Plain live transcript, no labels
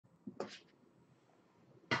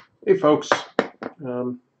Hey folks,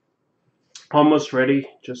 um, almost ready.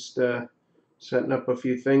 Just setting up a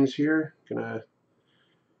few things here. Gonna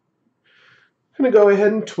go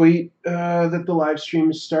ahead and tweet that the live stream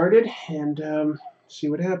has started and see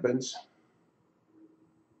what happens.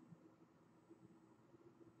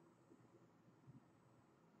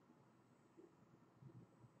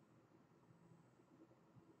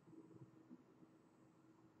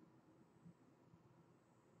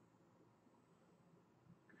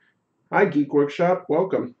 Hi Geek Workshop,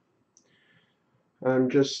 welcome. I'm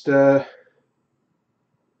just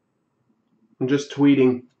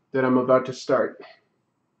tweeting that I'm about to start.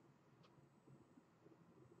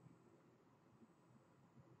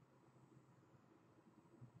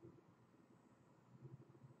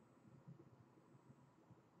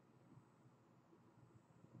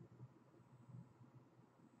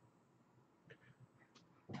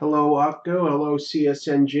 Hello Octo, hello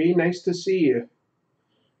CSNG, nice to see you.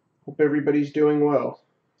 Hope everybody's doing well.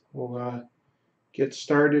 We'll get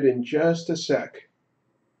started in just a sec.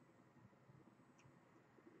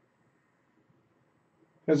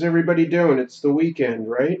 How's everybody doing? It's the weekend,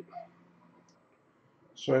 right?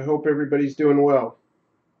 So I hope everybody's doing well.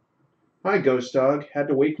 Hi, Ghost Dog. Had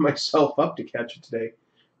to wake myself up to catch it today.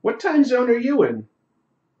 What time zone are you in?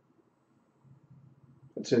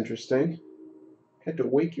 That's interesting. Had to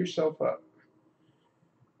wake yourself up.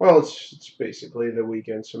 Well, it's basically the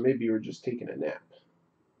weekend, so maybe you were just taking a nap.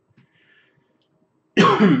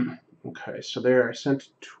 Okay, so there I sent a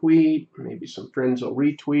tweet. Maybe some friends will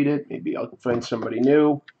retweet it. Maybe I'll find somebody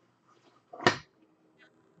new.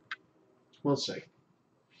 We'll see.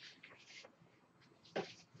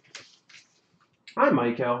 Hi,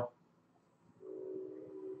 Michael.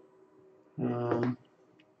 Um,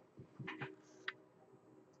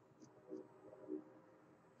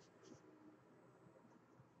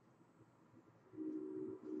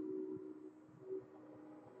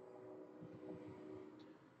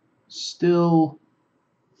 Still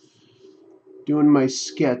doing my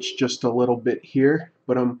sketch just a little bit here,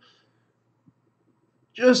 but I'm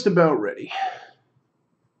just about ready.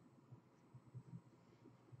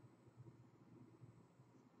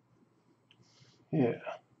 Yeah.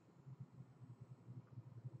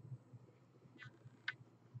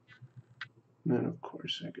 And then, of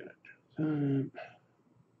course, I got that.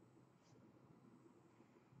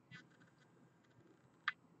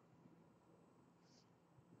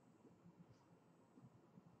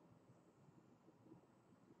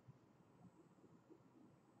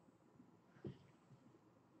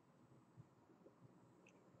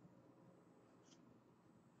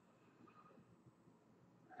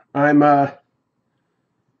 I'm gonna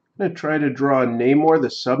try to draw Namor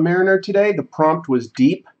the Sub-Mariner today. The prompt was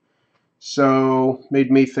deep, so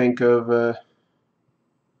made me think of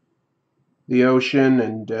the ocean,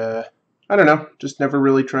 and I don't know, just never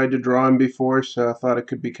really tried to draw him before, so I thought it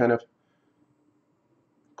could be kind of a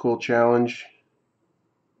cool challenge.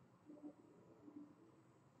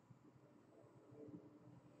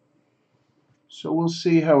 So we'll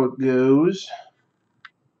see how it goes.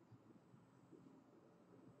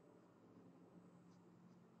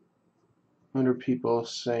 What are people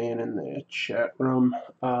saying in the chat room?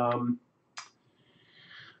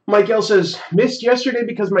 Mike L says, missed yesterday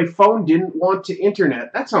because my phone didn't want to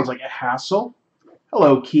internet. That sounds like a hassle.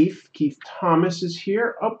 Hello, Keith. Keith Thomas is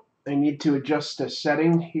here. Oh, I need to adjust a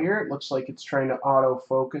setting here. It looks like it's trying to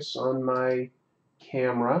autofocus on my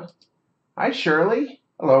camera. Hi, Shirley.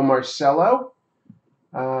 Hello, Marcelo.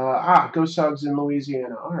 Ghost Dog's in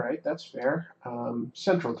Louisiana. All right, that's fair.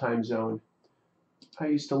 Central time zone. I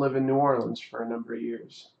used to live in New Orleans for a number of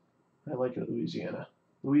years. I like Louisiana.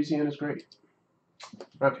 Louisiana's great.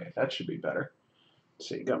 Okay, that should be better.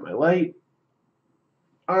 So you got my light.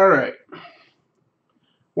 All right.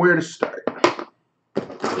 Where to start?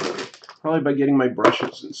 Probably by getting my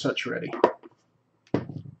brushes and such ready.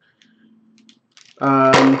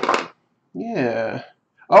 Yeah.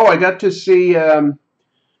 Oh, I got to see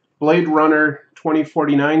Blade Runner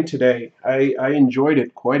 2049 today. I enjoyed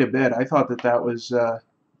it quite a bit. I thought that was a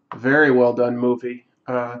very well done movie.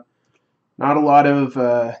 Not a lot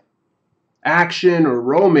of action or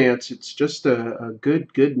romance. It's just a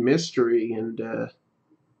good mystery, and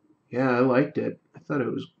yeah, I liked it. I thought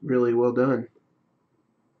it was really well done.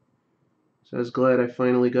 So I was glad I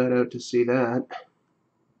finally got out to see that.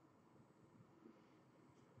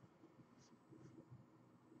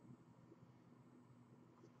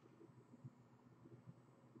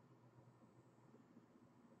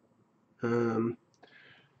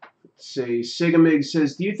 Let's see. Sigamig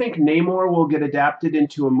says, "Do you think Namor will get adapted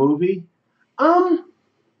into a movie?" Um,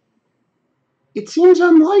 It seems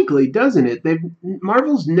unlikely, doesn't it?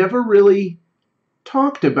 Marvel's never really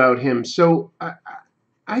talked about him, so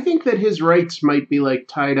I think that his rights might be like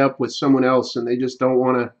tied up with someone else, and they just don't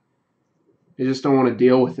want to. They just don't want to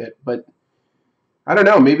deal with it. But I don't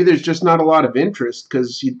know. Maybe there's just not a lot of interest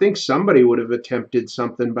because you'd think somebody would have attempted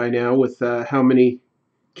something by now with how many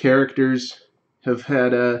characters have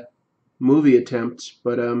had movie attempts,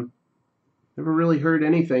 but never really heard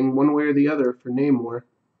anything one way or the other for Namor.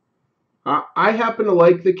 I happen to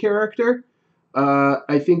like the character.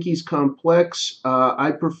 I think he's complex.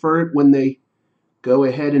 I prefer it when they go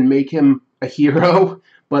ahead and make him a hero,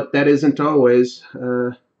 but that isn't always.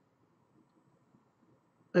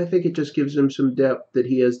 I think it just gives him some depth that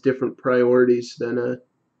he has different priorities than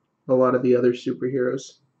a lot of the other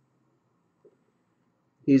superheroes.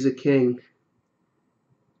 He's a king.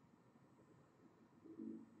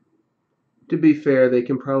 To be fair, they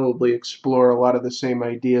can probably explore a lot of the same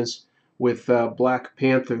ideas with Black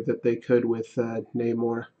Panther that they could with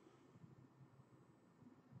Namor.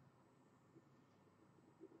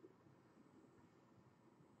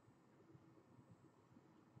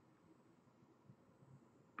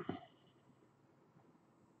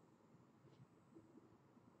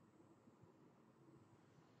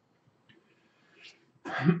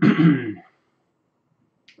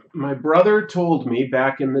 My brother told me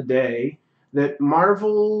back in the day that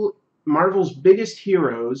Marvel's biggest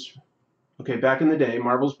heroes, okay, back in the day,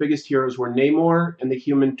 Marvel's biggest heroes were Namor and the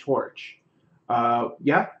Human Torch.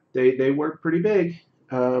 Yeah, they were pretty big.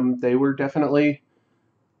 They were definitely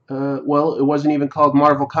well, it wasn't even called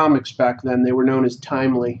Marvel Comics back then. They were known as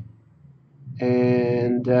Timely,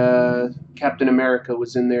 and Captain America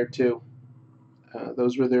was in there too.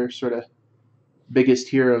 Those were their sort of biggest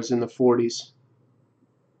heroes in the 40s.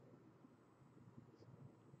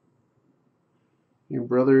 Your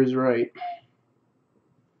brother is right.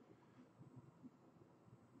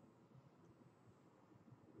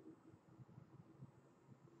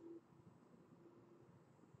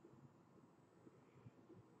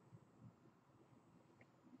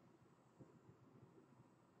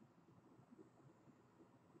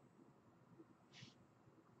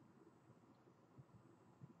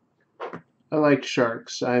 I like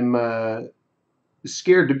sharks. I'm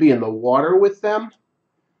scared to be in the water with them,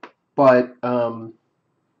 but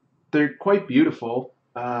they're quite beautiful.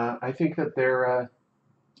 I think that they're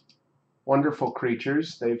wonderful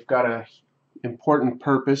creatures. They've got a important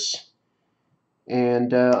purpose,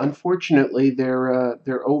 and unfortunately,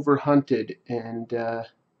 they're overhunted, and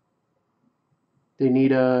they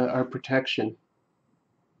need our protection.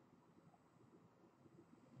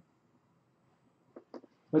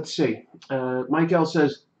 Let's see. Mike L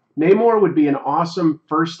says Namor would be an awesome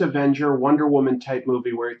first Avenger Wonder Woman type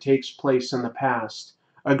movie where it takes place in the past.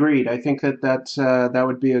 Agreed. I think that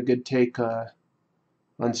would be a good take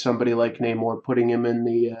on somebody like Namor, putting him in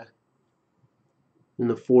the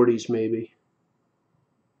 40s maybe.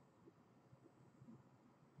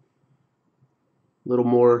 A little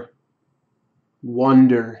more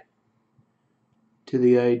wonder to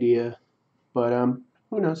the idea, but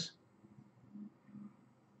who knows?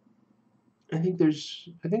 I think there's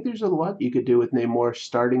a lot you could do with Namor,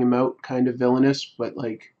 starting him out kind of villainous, but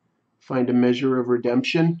like find a measure of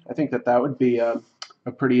redemption. I think that would be a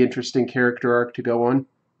pretty interesting character arc to go on,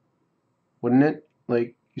 wouldn't it?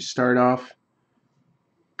 Like you start off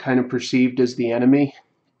kind of perceived as the enemy,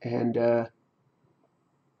 and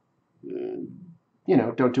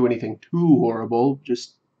don't do anything too horrible,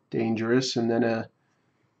 just dangerous, and then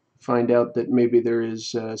find out that maybe there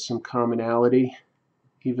is some commonality,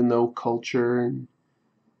 even though culture and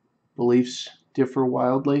beliefs differ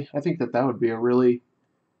wildly. I think that would be a really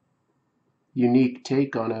unique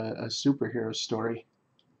take on a superhero story.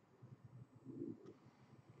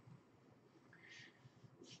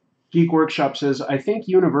 Geek Workshop says, I think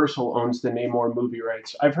Universal owns the Namor movie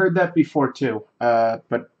rights. I've heard that before too,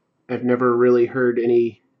 but I've never really heard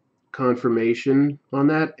any confirmation on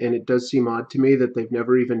that, and it does seem odd to me that they've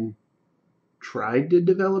never even tried to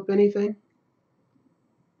develop anything.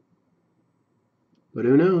 But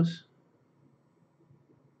who knows?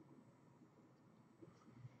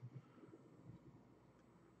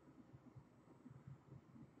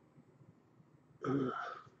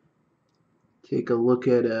 Take a look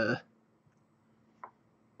at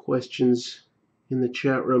questions in the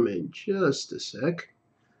chat room in just a sec.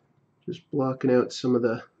 Just blocking out some of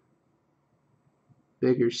the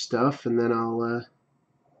bigger stuff, and then I'll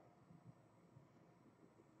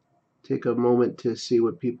take a moment to see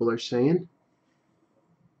what people are saying.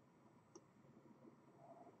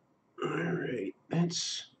 All right, I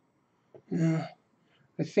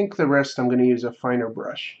think the rest I'm going to use a finer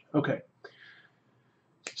brush. Okay.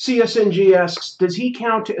 CSNG asks, does he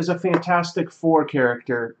count as a Fantastic Four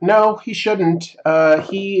character? No, he shouldn't.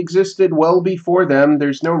 He existed well before them.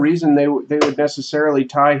 There's no reason they would necessarily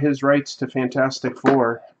tie his rights to Fantastic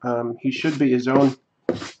Four. He should be his own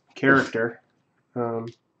character.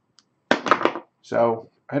 So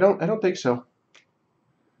I don't think so.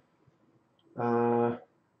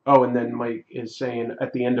 Oh, and then Mike is saying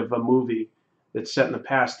at the end of a movie that's set in the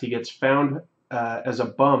past, he gets found as a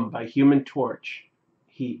bum by Human Torch.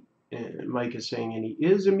 Mike is saying, and he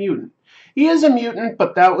is a mutant. He is a mutant,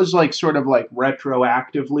 but that was like sort of like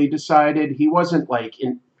retroactively decided. He wasn't like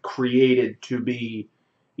created to be,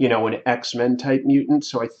 an X-Men type mutant.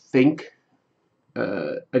 So I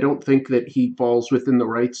don't think that he falls within the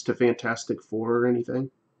rights to Fantastic Four or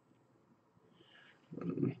anything.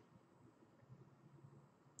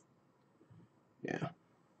 Yeah.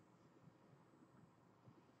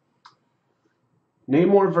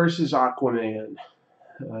 Namor versus Aquaman.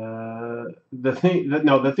 The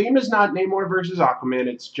theme is not Namor versus Aquaman.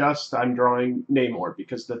 It's just I'm drawing Namor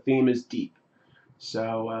because the theme is deep.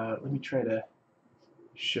 So let me try to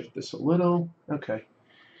shift this a little. Okay.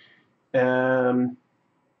 And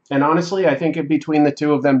honestly, I think between the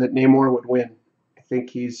two of them, that Namor would win. I think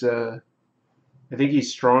he's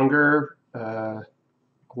stronger, a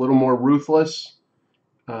little more ruthless,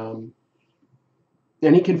 and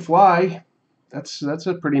he can fly. That's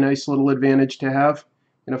a pretty nice little advantage to have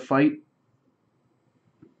in a fight.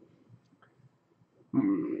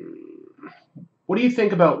 What do you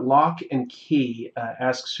think about Lock and Key?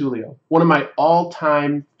 Asks Julio. One of my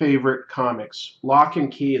all-time favorite comics. Lock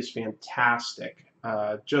and Key is fantastic.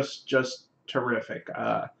 Just terrific.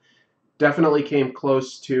 Definitely came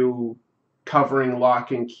close to covering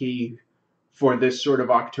Lock and Key for this sort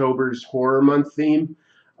of October's horror month theme.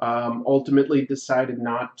 Ultimately decided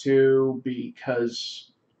not to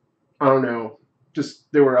because I don't know,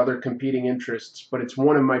 just there were other competing interests. But it's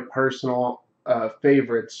one of my personal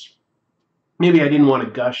favorites. Maybe I didn't want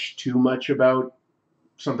to gush too much about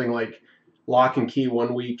something like Lock and Key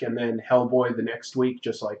one week and then Hellboy the next week,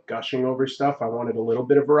 just like gushing over stuff. I wanted a little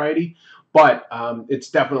bit of variety, but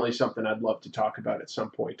it's definitely something I'd love to talk about at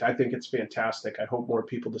some point. I think it's fantastic. I hope more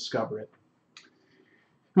people discover it.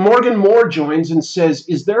 Morgan Moore joins and says,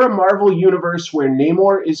 is there a Marvel universe where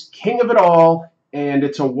Namor is king of it all and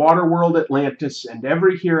it's a water world Atlantis and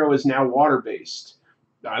every hero is now water-based?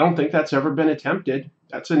 I don't think that's ever been attempted.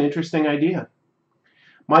 That's an interesting idea.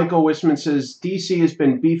 Michael Wisman says, DC has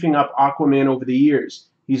been beefing up Aquaman over the years.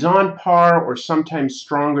 He's on par or sometimes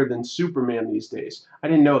stronger than Superman these days. I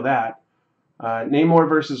didn't know that. Namor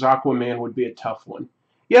versus Aquaman would be a tough one.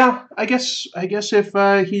 Yeah, I guess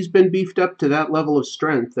if he's been beefed up to that level of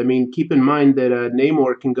strength, I mean, keep in mind that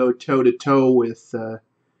Namor can go toe to toe with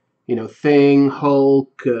Thing,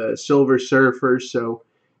 Hulk, Silver Surfer, so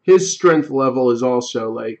his strength level is also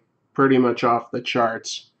like pretty much off the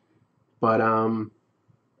charts. But I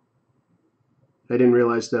didn't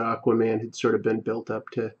realize that Aquaman had sort of been built up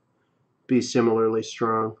to be similarly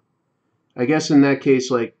strong. I guess in that case,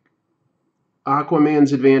 like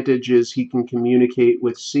Aquaman's advantage is he can communicate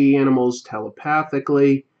with sea animals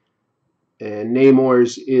telepathically, and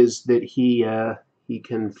Namor's is that he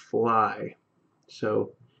can fly,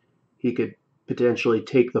 so he could potentially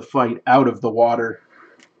take the fight out of the water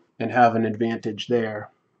and have an advantage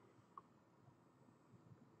there.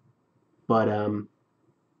 But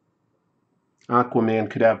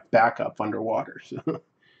Aquaman could have backup underwater. So.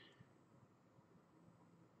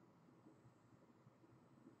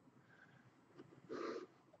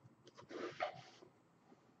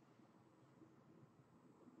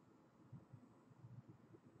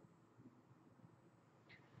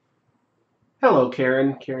 Hello,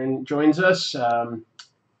 Karen. Karen joins us.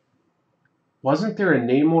 Wasn't there a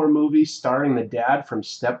Namor movie starring the dad from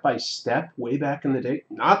Step by Step way back in the day?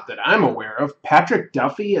 Not that I'm aware of. Patrick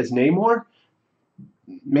Duffy as Namor?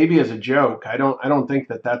 Maybe as a joke. I don't think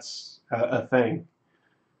that that's a thing.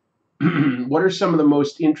 What are some of the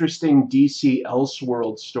most interesting DC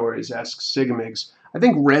Elseworld stories? Asks Sigmigs. I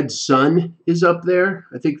think Red Sun is up there.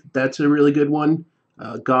 I think that's a really good one.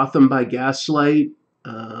 Gotham by Gaslight,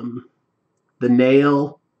 The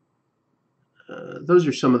Nail. Those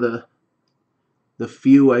are some of the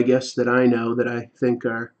few, I guess, that I know that I think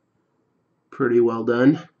are pretty well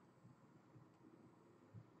done.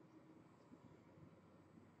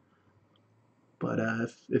 But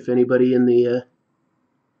if anybody in the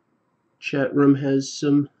chat room has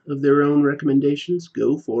some of their own recommendations,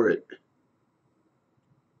 go for it.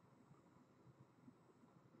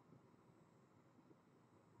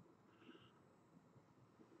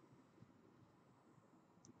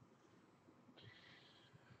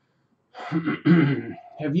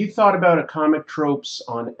 have you thought about a comic tropes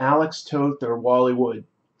on Alex Toth or Wally Wood?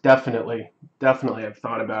 Definitely, definitely, I've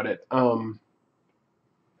thought about it.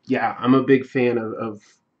 Yeah, I'm a big fan of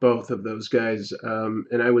both of those guys,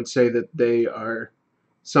 and I would say that they are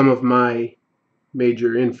some of my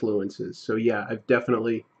major influences. So yeah, I've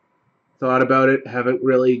definitely thought about it. Haven't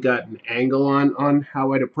really got an angle on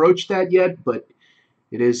how I'd approach that yet, but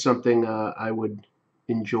it is something I would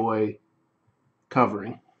enjoy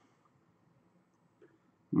covering.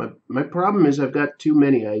 My problem is I've got too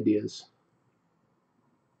many ideas.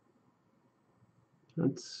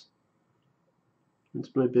 That's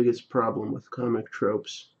that's my biggest problem with comic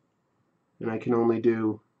tropes, and I can only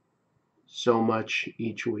do so much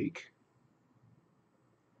each week.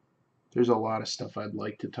 There's a lot of stuff I'd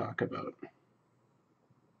like to talk about.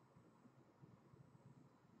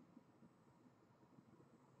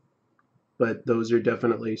 But those are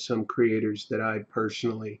definitely some creators that I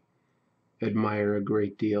personally admire a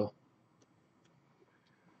great deal.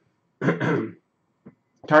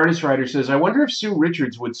 TARDIS Rider says, I wonder if Sue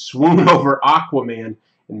Richards would swoon over Aquaman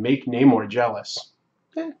and make Namor jealous.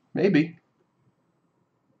 Maybe.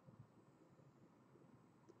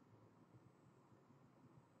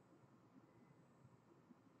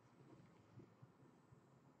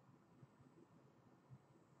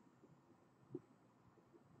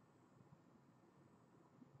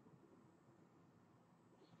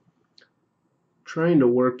 Trying to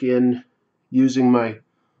work in using my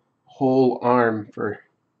whole arm for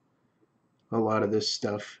a lot of this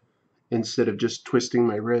stuff instead of just twisting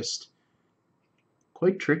my wrist.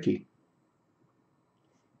 Quite tricky.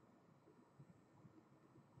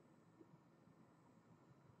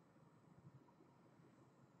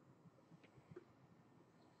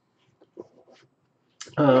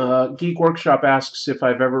 Geek Workshop asks if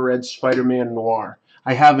I've ever read Spider-Man Noir.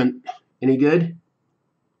 I haven't. Any good?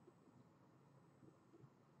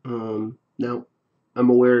 No. I'm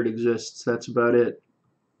aware it exists. That's about it.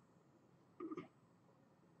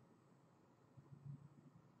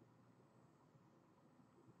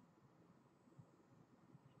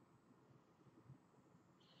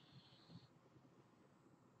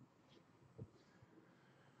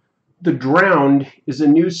 The Drowned is a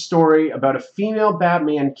news story about a female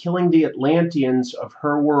Batman killing the Atlanteans of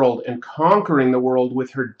her world and conquering the world with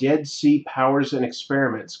her Dead Sea powers and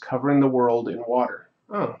experiments, covering the world in water.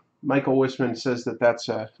 Oh, Michael Wisman says that that's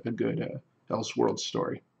a good Elseworld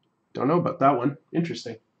story. Don't know about that one.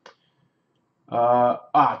 Interesting.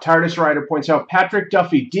 TARDIS Rider points out Patrick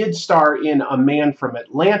Duffy did star in A Man from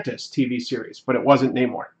Atlantis TV series, but it wasn't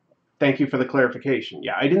Namor. Thank you for the clarification.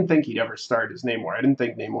 Yeah, I didn't think he'd ever starred as Namor. I didn't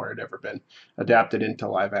think Namor had ever been adapted into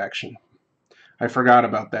live action. I forgot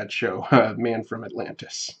about that show, Man from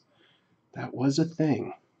Atlantis. That was a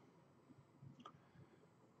thing.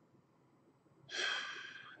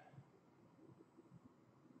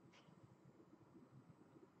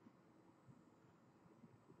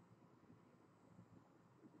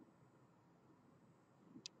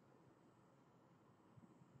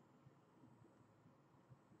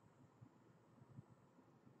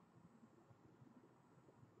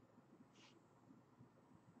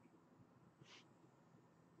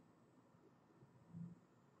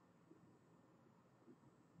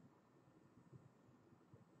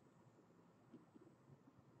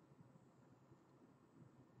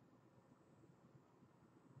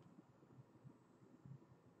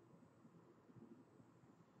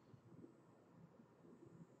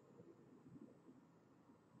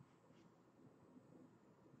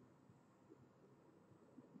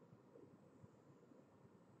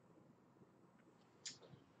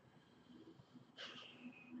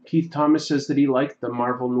 Keith Thomas says that he liked the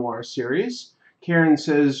Marvel Noir series. Karen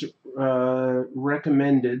says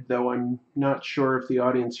recommended, though I'm not sure if the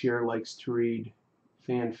audience here likes to read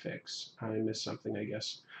fanfics. I missed something, I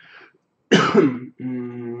guess.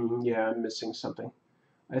 Yeah, I'm missing something.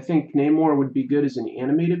 I think Namor would be good as an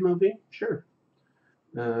animated movie. Sure.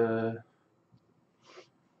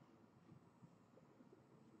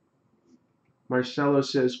 Marcelo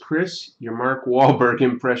says, Chris, your Mark Wahlberg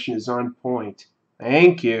impression is on point.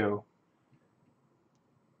 Thank you.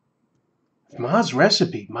 Ma's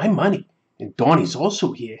recipe, my money, and Donnie's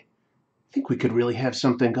also here. I think we could really have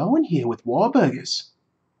something going here with Warburgers.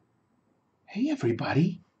 Hey,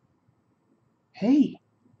 everybody. Hey,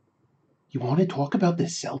 you want to talk about the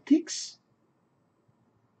Celtics?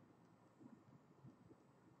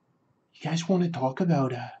 You guys want to talk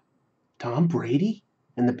about Tom Brady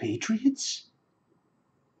and the Patriots?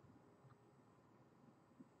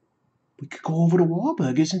 We could go over to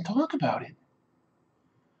Warburgers and talk about it.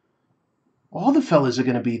 All the fellas are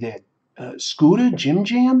going to be there. Scooter, Jim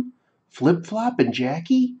Jam, Flip Flop and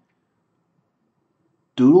Jackie?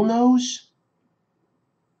 Doodle Nose?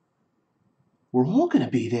 We're all gonna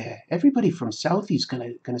be there. Everybody from Southie's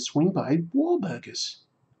gonna swing by Wahlburgers.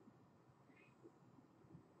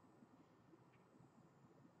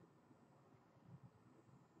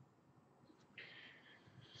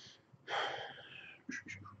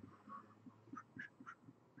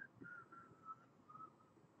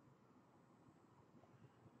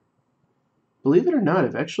 Believe it or not,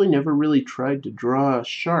 I've actually never really tried to draw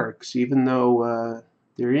sharks, even though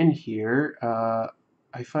they're in here.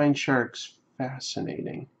 I find sharks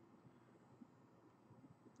fascinating.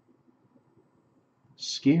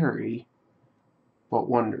 Scary, but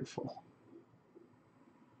wonderful.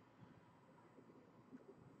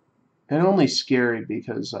 And only scary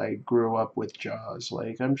because I grew up with Jaws.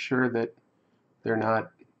 Like, I'm sure that they're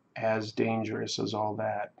not as dangerous as all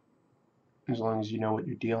that, as long as you know what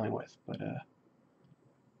you're dealing with. But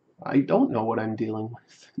I don't know what I'm dealing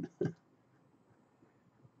with.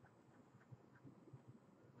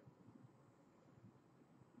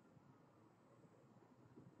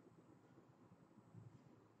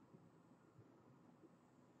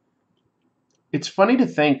 It's funny to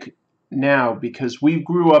think now because we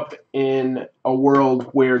grew up in a world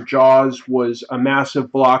where Jaws was a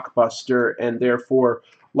massive blockbuster, and therefore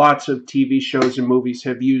lots of TV shows and movies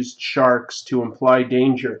have used sharks to imply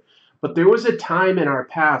danger. But there was a time in our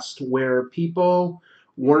past where people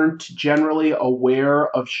weren't generally aware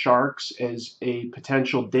of sharks as a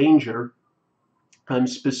potential danger. I'm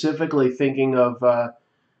specifically thinking of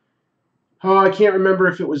I can't remember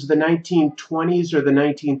if it was the 1920s or the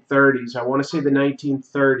 1930s. I want to say the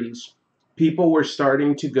 1930s. People were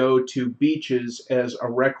starting to go to beaches as a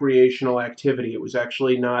recreational activity. It was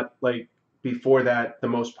actually not like before that the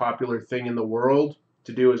most popular thing in the world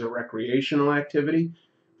to do as a recreational activity.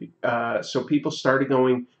 So people started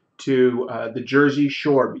going to the Jersey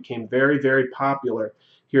Shore, became very, very popular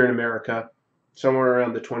here in America, somewhere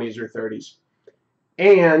around the 20s or 30s.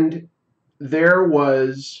 And there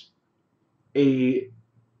was a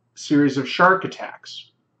series of shark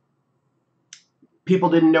attacks. People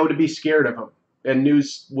didn't know to be scared of them, and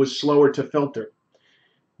news was slower to filter.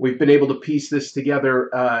 We've been able to piece this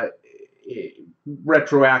together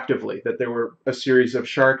retroactively, that there were a series of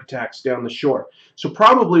shark attacks down the shore. So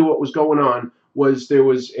probably what was going on was there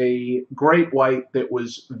was a great white that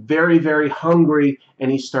was very, very hungry,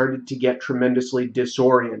 and he started to get tremendously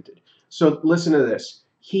disoriented. So listen to this.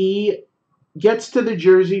 He gets to the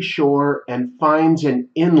Jersey Shore and finds an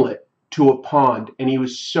inlet to a pond, and he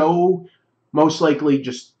was so most likely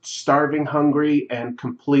just starving hungry and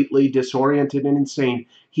completely disoriented and insane.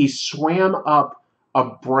 He swam up a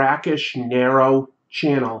brackish, narrow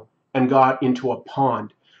channel and got into a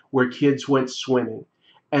pond where kids went swimming.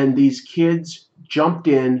 And these kids jumped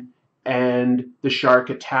in, and the shark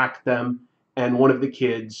attacked them, and one of the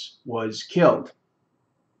kids was killed.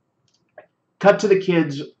 Cut to the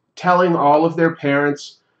kids telling all of their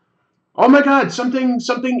parents, "Oh my God, something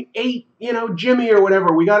ate, Jimmy or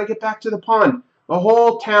whatever. We got to get back to the pond." The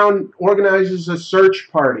whole town organizes a search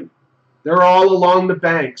party. They're all along the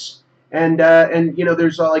banks, and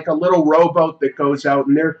there's like a little rowboat that goes out,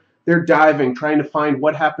 and they're diving, trying to find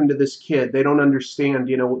what happened to this kid. They don't understand,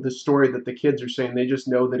 the story that the kids are saying. They just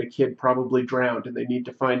know that a kid probably drowned, and they need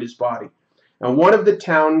to find his body. And one of the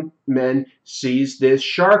town men sees this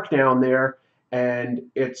shark down there, and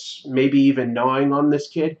it's maybe even gnawing on this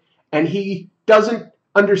kid, and he doesn't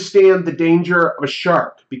understand the danger of a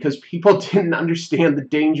shark because people didn't understand the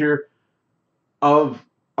danger of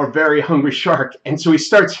a very hungry shark. And so he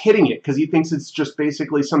starts hitting it because he thinks it's just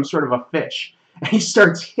basically some sort of a fish. And he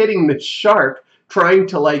starts hitting the shark, trying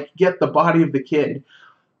to get the body of the kid.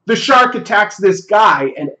 The shark attacks this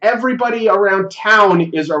guy, and everybody around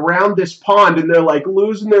town is around this pond, and they're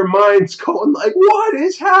losing their minds, going what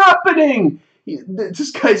is happening?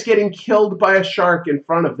 This guy's getting killed by a shark in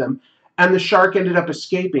front of them, and the shark ended up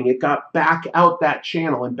escaping. It got back out that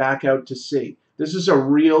channel and back out to sea. This is a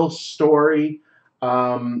real story.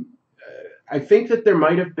 Um, I think that there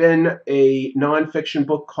might have been a nonfiction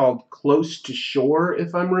book called Close to Shore,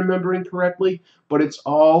 if I'm remembering correctly, but it's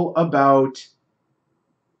all about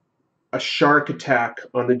a shark attack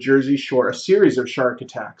on the Jersey Shore, a series of shark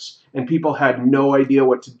attacks, and people had no idea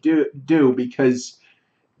what to do because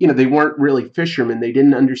they weren't really fishermen. They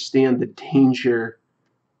didn't understand the danger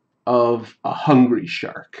of a hungry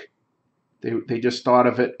shark. They just thought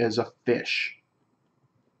of it as a fish.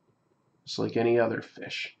 It's like any other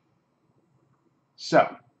fish.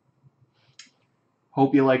 So,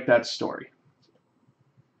 hope you like that story.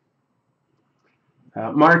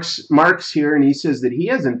 Mark's here, and he says that he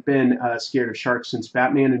hasn't been scared of sharks since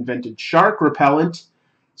Batman invented shark repellent.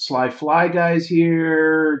 Sly Fly Guy's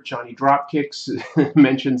here. Johnny Dropkicks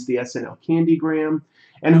mentions the SNL Candygram.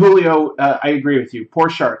 And Julio, I agree with you. Poor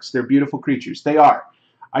sharks. They're beautiful creatures. They are.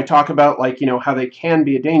 I talk about, like, how they can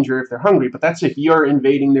be a danger if they're hungry, but that's if you're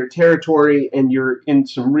invading their territory and you're in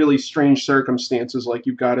some really strange circumstances, like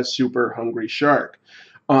you've got a super hungry shark.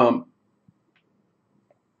 Um,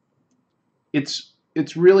 it's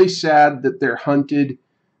really sad that they're hunted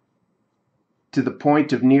to the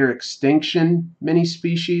point of near extinction, many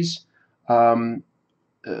species. Um,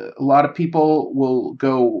 a lot of people will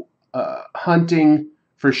go hunting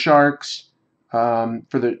for sharks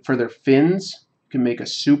for their fins. You can make a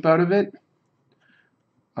soup out of it.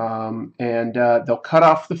 And they'll cut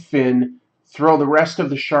off the fin, throw the rest of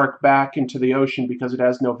the shark back into the ocean because it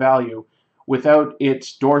has no value. Without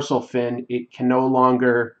its dorsal fin, it can no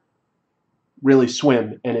longer really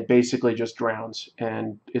swim, and it basically just drowns.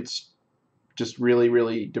 And it's just really,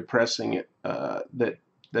 really depressing that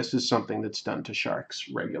this is something that's done to sharks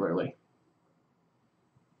regularly.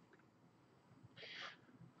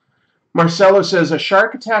 Marcelo says, a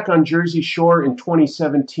shark attack on Jersey Shore in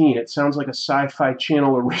 2017. It sounds like a Sci-Fi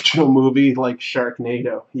Channel original movie like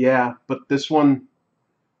Sharknado. Yeah, but this one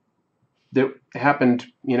that happened,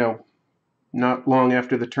 not long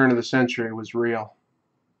after the turn of the century was real.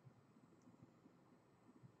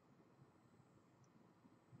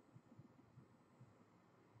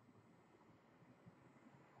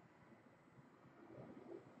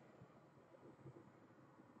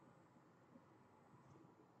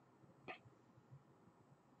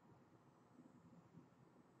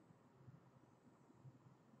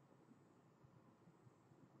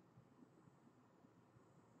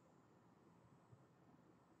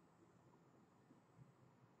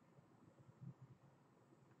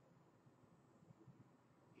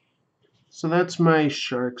 So that's my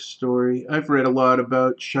shark story. I've read a lot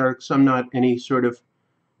about sharks. I'm not any sort of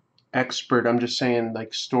expert. I'm just saying,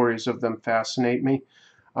 like, stories of them fascinate me.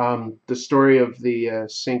 The story of the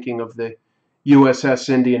sinking of the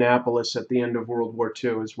USS Indianapolis at the end of World War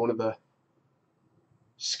II is one of the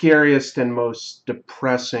scariest and most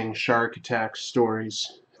depressing shark attack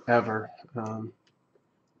stories ever.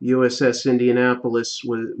 USS Indianapolis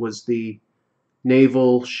was the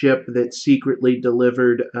naval ship that secretly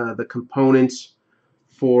delivered the components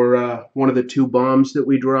for one of the two bombs that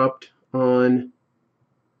we dropped on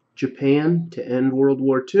Japan to end World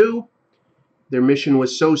War II. Their mission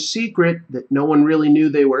was so secret that no one really knew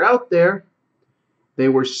they were out there. They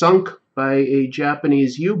were sunk by a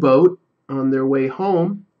Japanese U-boat on their way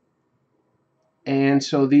home. And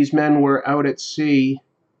so these men were out at sea,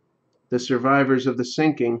 the survivors of the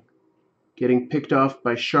sinking, getting picked off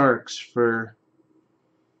by sharks for,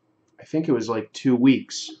 I think it was like 2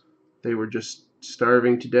 weeks. They were just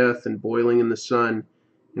starving to death and boiling in the sun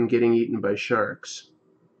and getting eaten by sharks.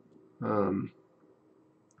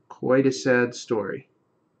 Quite a sad story.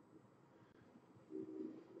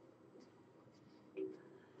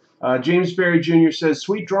 James Berry Jr. says,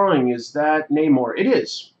 sweet drawing, is that Namor? It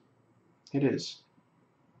is. It is.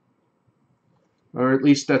 Or at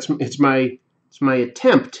least it's my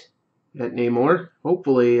attempt at Namor.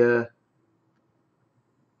 Hopefully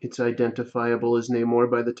it's identifiable as Namor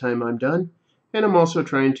by the time I'm done. And I'm also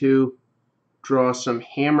trying to draw some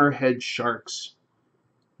hammerhead sharks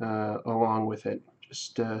along with it.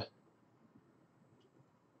 Just to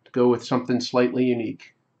go with something slightly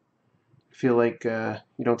unique. I feel like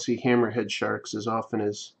you don't see hammerhead sharks as often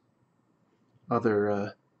as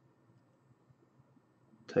other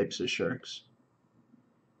types of sharks.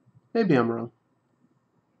 Maybe I'm wrong.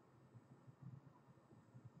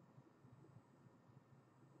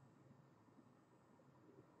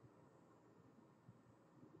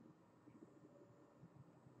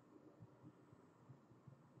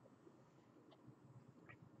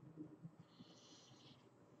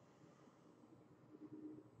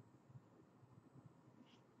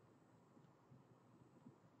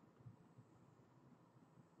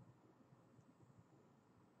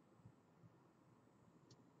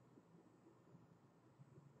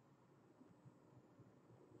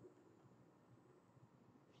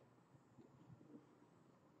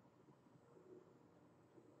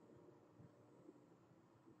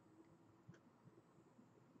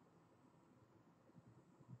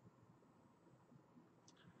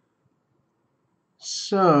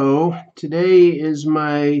 So today is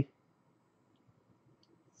my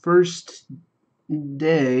first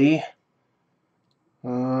day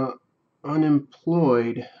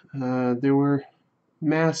unemployed. There were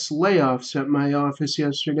mass layoffs at my office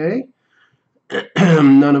yesterday,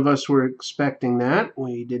 None of us were expecting that.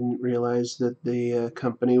 We didn't realize that the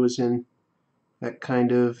company was in that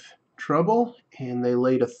kind of trouble, and they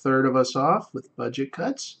laid a third of us off with budget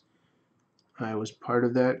cuts. I was part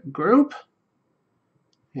of that group,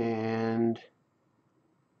 and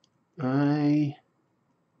I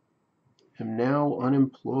am now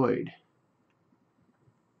unemployed.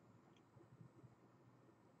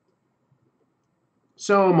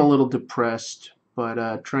 So I'm a little depressed,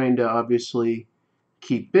 but trying to obviously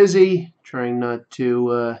keep busy, trying not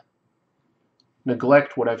to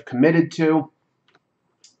neglect what I've committed to.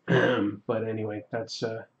 But anyway, that's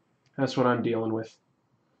what I'm dealing with.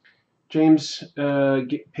 James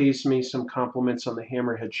pays me some compliments on the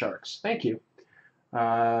hammerhead sharks. Thank you.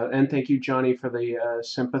 And thank you, Johnny, for the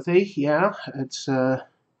sympathy. Yeah, it's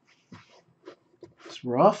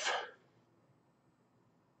rough.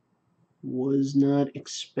 Was not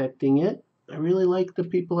expecting it. I really like the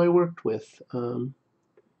people I worked with.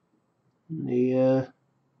 The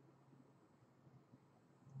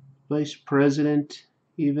vice president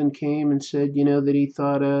even came and said, that he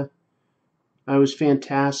thought I was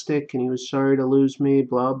fantastic and he was sorry to lose me,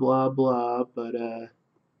 blah, blah, blah. But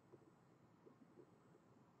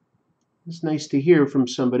it's nice to hear from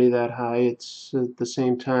somebody that high. It's at the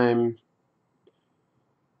same time,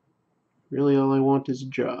 really all I want is a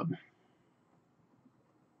job.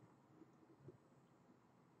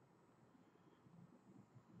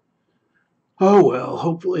 Oh well,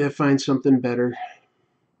 hopefully I find something better.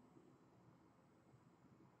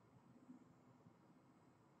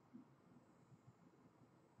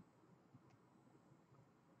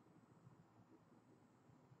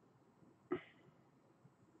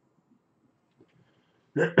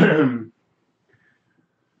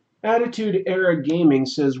 Attitude Era Gaming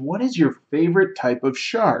says, "What is your favorite type of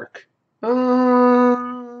shark?"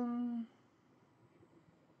 Um,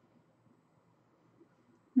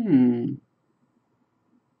 hmm.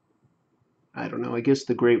 I don't know. I guess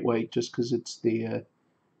the great white, just because it's the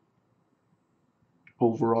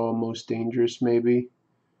overall most dangerous, maybe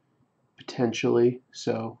potentially.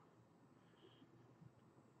 So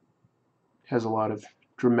has a lot of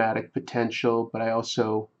dramatic potential, but I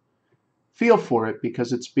also feel for it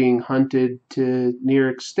because it's being hunted to near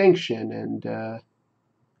extinction, and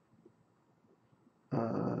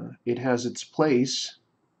it has its place.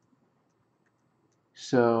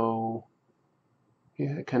 So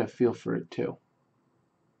yeah, I kind of feel for it too.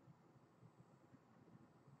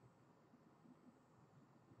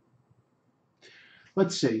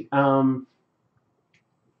 Let's see. Thank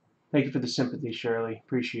you for the sympathy, Shirley.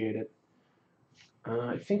 Appreciate it.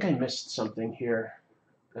 I think I missed something here.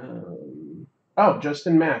 Oh,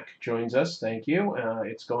 Justin Mack joins us. Thank you.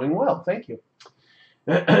 It's going well. Thank you.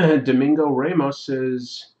 Domingo Ramos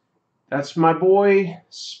says, "That's my boy,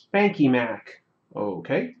 Spanky Mac."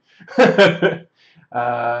 Okay.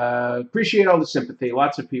 Appreciate all the sympathy.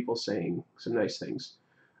 Lots of people saying some nice things.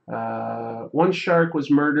 One shark was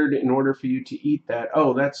murdered in order for you to eat that.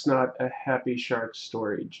 Oh, that's not a happy shark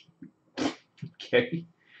story. Okay.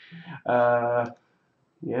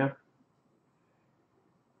 Yeah.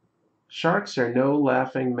 Sharks are no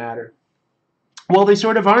laughing matter. Well, they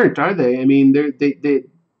sort of aren't, are they? I mean, they're the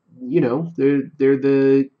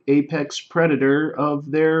apex predator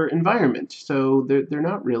of their environment, so they're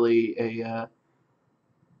not really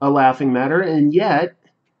a laughing matter, and yet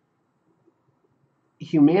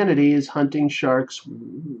humanity is hunting sharks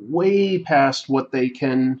way past what they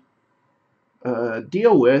can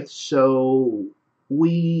deal with, so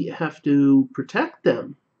we have to protect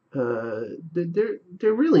them. They're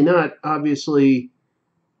really not obviously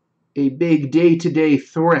a big day-to-day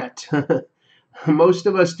threat. Most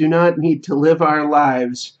of us do not need to live our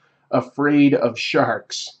lives afraid of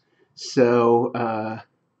sharks. So,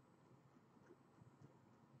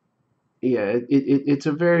 yeah, it's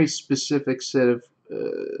a very specific set of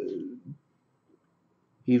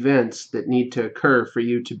events that need to occur for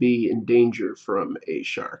you to be in danger from a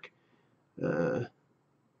shark. Uh,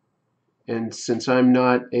 and since I'm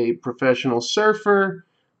not a professional surfer,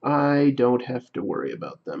 I don't have to worry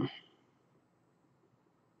about them.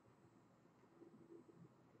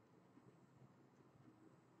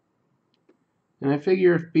 And I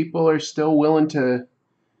figure if people are still willing to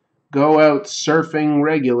go out surfing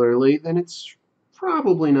regularly, then it's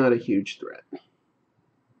probably not a huge threat.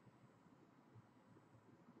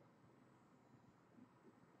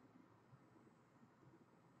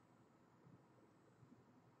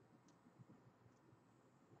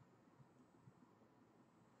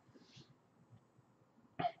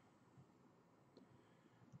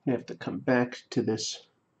 I have to come back to this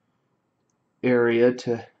area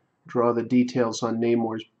to draw the details on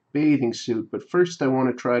Namor's bathing suit, but first I want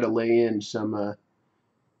to try to lay in some of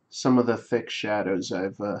the thick shadows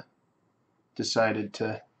I've decided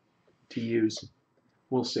to use.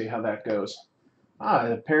 We'll see how that goes.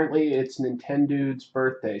 Apparently it's Nintendo's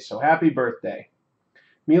birthday, so happy birthday.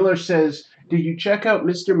 Mueller says, did you check out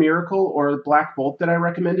Mr. Miracle or Black Bolt that I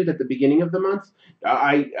recommended at the beginning of the month?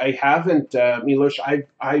 I haven't, Milos.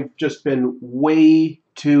 I've just been way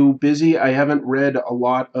too busy. I haven't read a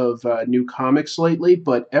lot of new comics lately,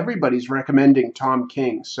 but everybody's recommending Tom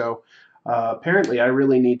King, so apparently I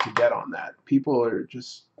really need to get on that. People are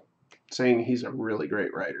just saying he's a really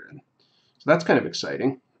great writer, and so that's kind of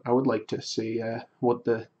exciting. I would like to see what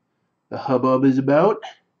the hubbub is about.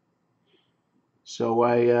 So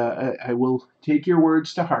I will take your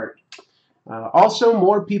words to heart. Also,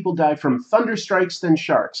 more people die from thunder strikes than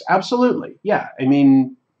sharks. Absolutely. Yeah. I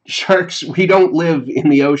mean, sharks, we don't live in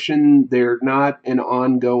the ocean. They're not an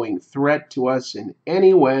ongoing threat to us in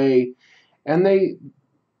any way. And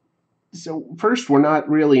so first, we're not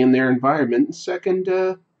really in their environment. Second,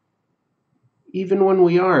 even when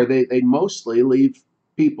we are, they mostly leave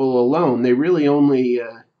people alone. They really only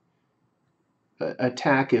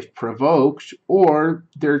attack if provoked, or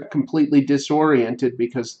they're completely disoriented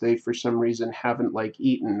because they, for some reason, haven't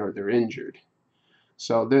eaten or they're injured.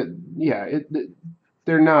 So they're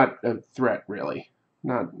not a threat really,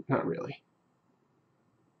 not really.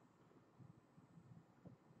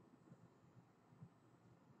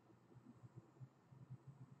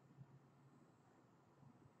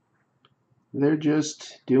 They're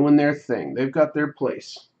just doing their thing. They've got their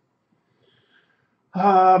place.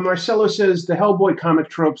 Marcelo says the Hellboy comic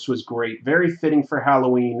Tropes was great. Very fitting for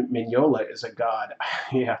Halloween. Mignola is a god.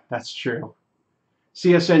 Yeah, that's true.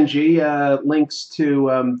 CSNG links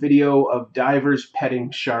to video of divers petting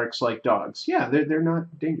sharks like dogs. Yeah, they're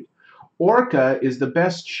not dangerous. Orca is the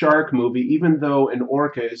best shark movie, even though an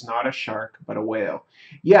orca is not a shark but a whale.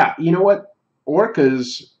 Yeah, you know what?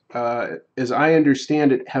 Orcas, as I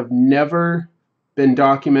understand it, have never been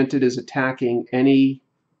documented as attacking any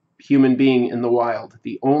human being in the wild.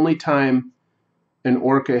 The only time an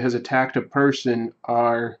orca has attacked a person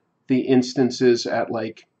are the instances at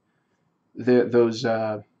those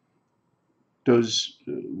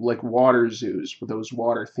water zoos, those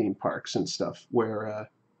water theme parks and stuff, where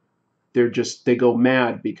they go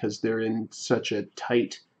mad because they're in such a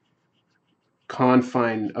tight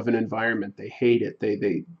confine of an environment. They hate it.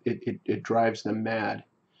 It drives them mad.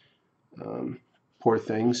 Poor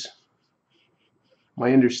things.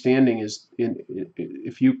 My understanding is,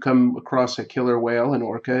 if you come across a killer whale, an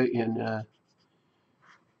orca, in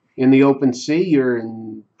the open sea, you're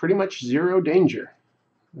in pretty much zero danger.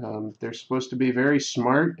 They're supposed to be very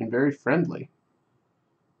smart and very friendly,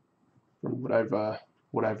 from what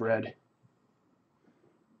I've read.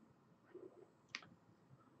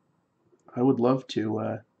 I would love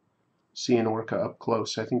to see an orca up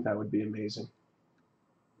close. I think that would be amazing.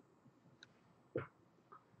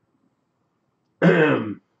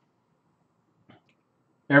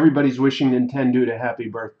 Everybody's wishing Nintendo a happy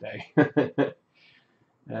birthday.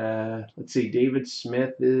 Let's see, David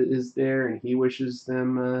Smith is there, and he wishes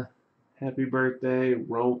them happy birthday.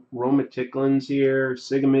 Roma Ticklin's here.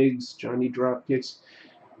 Sigamigs, Johnny Dropkicks.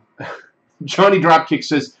 Johnny Dropkick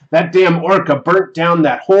says, that damn orca burnt down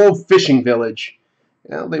that whole fishing village.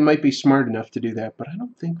 Well, they might be smart enough to do that, but I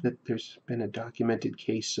don't think that there's been a documented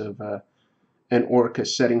case of an orca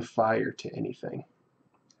setting fire to anything.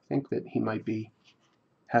 I think that he might be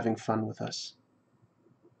having fun with us.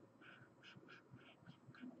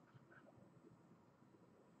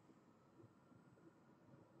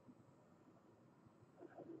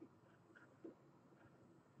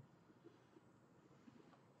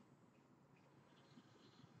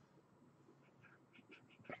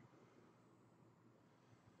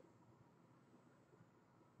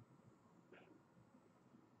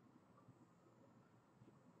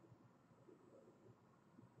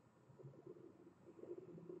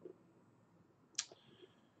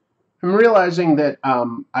 I'm realizing that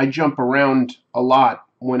I jump around a lot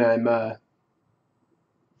when I'm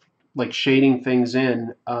shading things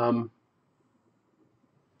in.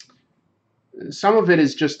 Some of it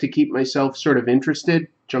is just to keep myself sort of interested,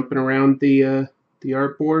 jumping around the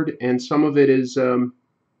artboard, and some of it is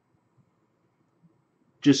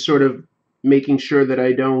just sort of making sure that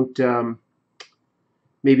I don't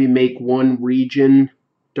maybe make one region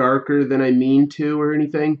darker than I mean to or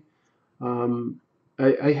anything.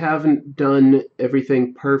 I haven't done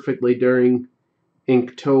everything perfectly during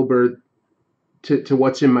Inktober to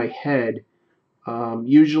what's in my head.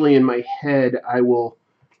 Usually in my head, I will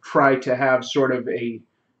try to have sort of a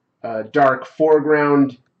dark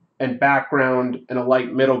foreground and background and a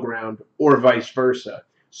light middle ground, or vice versa,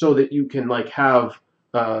 so that you can like have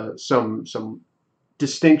some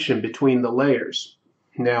distinction between the layers.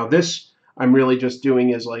 Now this I'm really just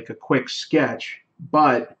doing as like a quick sketch,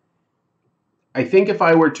 but I think if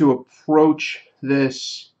I were to approach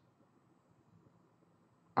this,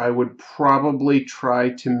 I would probably try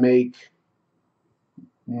to make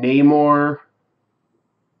Namor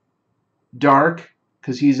dark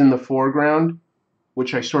because he's in the foreground,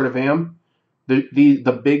 which I sort of am.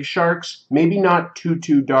 The big sharks, maybe not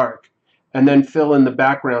too dark, and then fill in the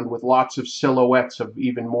background with lots of silhouettes of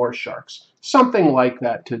even more sharks. Something like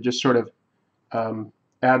that to just sort of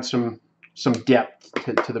add some depth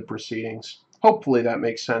to the proceedings. Hopefully that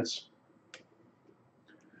makes sense.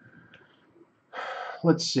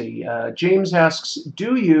 Let's see. James asks,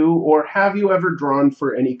 do you or have you ever drawn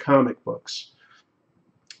for any comic books?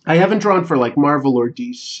 I haven't drawn for like Marvel or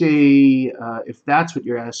DC, if that's what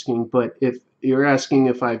you're asking. But if you're asking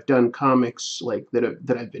if I've done comics like that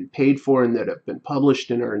I've been paid for and that have been published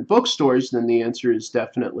and are in bookstores, then the answer is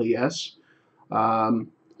definitely yes.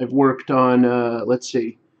 I've worked on, let's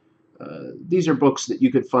see, these are books that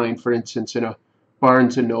you could find, for instance, in a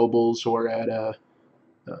Barnes and Nobles or at a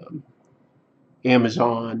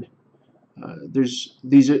Amazon.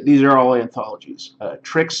 These are all anthologies.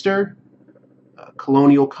 Trickster,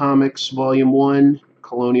 Colonial Comics Volume 1,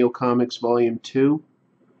 Colonial Comics Volume 2.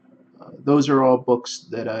 Those are all books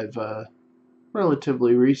that I've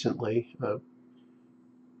relatively recently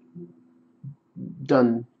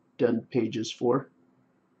done pages for.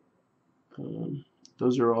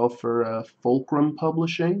 Those are all for Fulcrum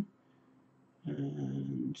Publishing.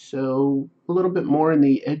 And so a little bit more in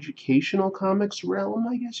the educational comics realm,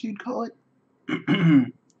 I guess you'd call it.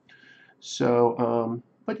 So,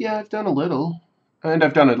 but yeah, I've done a little. And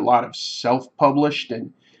I've done a lot of self-published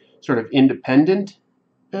and sort of independent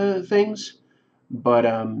things. But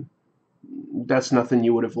that's nothing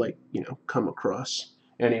you would have, like, come across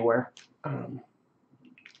anywhere.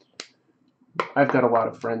 I've got a lot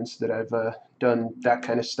of friends that I've done that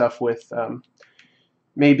kind of stuff with.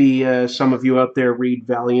 Maybe some of you out there read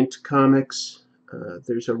Valiant Comics.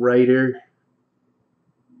 There's a writer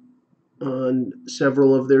on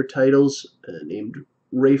several of their titles named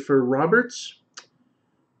Rafer Roberts.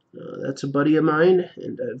 That's a buddy of mine,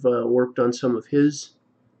 and I've worked on some of his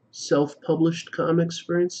self-published comics,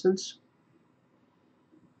 for instance.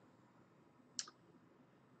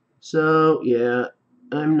 So, yeah,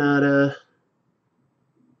 I'm not a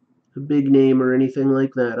big name or anything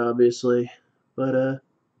like that, obviously, but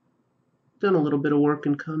done a little bit of work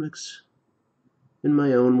in comics in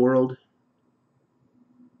my own world.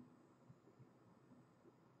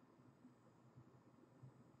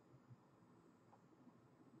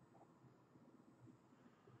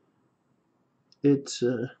 It's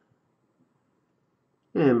it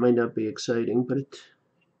might not be exciting, but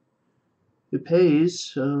it pays,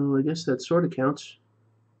 so I guess that sort of counts.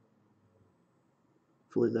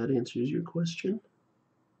 Hopefully that answers your question.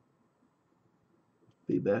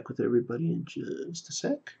 Be back with everybody in just a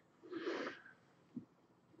sec.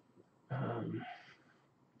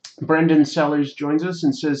 Brendan Sellers joins us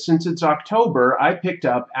and says, since it's October, I picked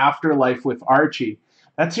up Afterlife with Archie.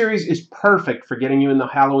 That series is perfect for getting you in the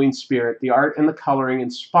Halloween spirit. The art and the coloring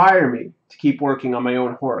inspire me to keep working on my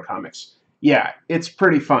own horror comics. Yeah, it's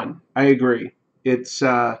pretty fun. I agree. It's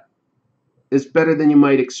better than you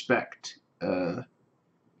might expect,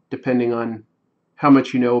 depending on how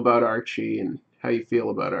much you know about Archie and how you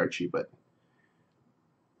feel about Archie. But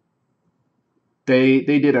they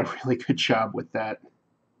did a really good job with that.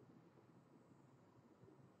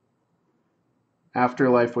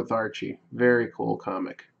 Afterlife with Archie. Very cool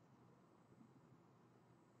comic.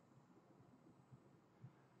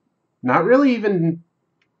 Not really even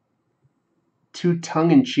too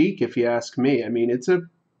tongue-in-cheek, if you ask me. I mean, it's a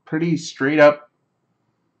pretty straight-up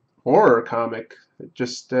horror comic. It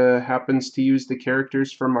just happens to use the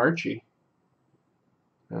characters from Archie.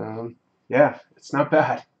 Yeah, it's not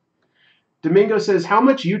bad. Domingo says, how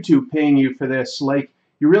much YouTube paying you for this? Like,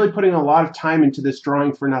 you're really putting a lot of time into this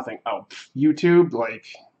drawing for nothing. Oh, YouTube, like,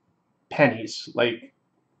 pennies. Like,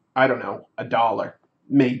 I don't know, $1.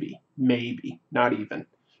 Maybe, not even.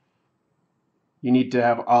 You need to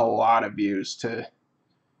have a lot of views to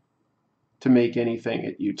make anything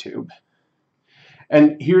at YouTube.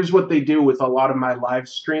 And here's what they do with a lot of my live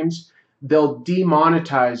streams. They'll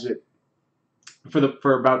demonetize it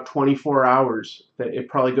for about 24 hours. That it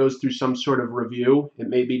probably goes through some sort of review. It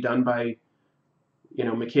may be done by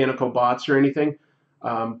mechanical bots or anything,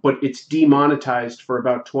 but it's demonetized for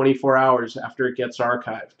about 24 hours after it gets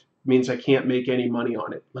archived. It means I can't make any money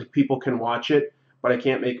on it. Like, people can watch it, but I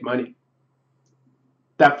can't make money.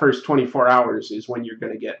 That first 24 hours is when you're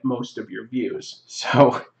going to get most of your views.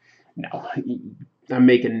 So, no, I'm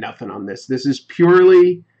making nothing on this. This is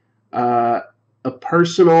purely a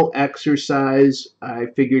personal exercise. I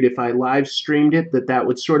figured if I live streamed it, that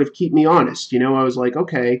would sort of keep me honest. You know, I was like,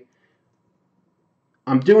 okay,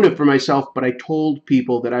 I'm doing it for myself, but I told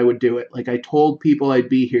people that I would do it. Like, I told people I'd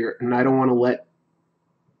be here, and I don't want to let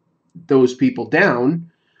those people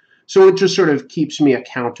down. So it just sort of keeps me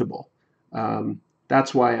accountable.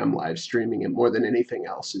 That's why I'm live streaming it more than anything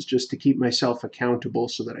else, is just to keep myself accountable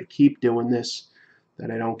so that I keep doing this, that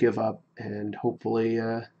I don't give up, and hopefully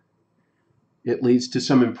it leads to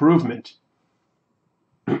some improvement.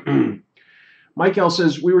 Mike L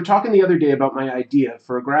says, we were talking the other day about my idea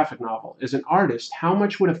for a graphic novel. As an artist, how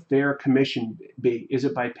much would a fair commission be? Is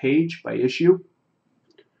it by page, by issue?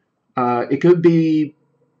 It could be,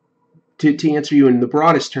 to answer you in the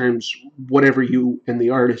broadest terms, whatever you and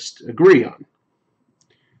the artist agree on.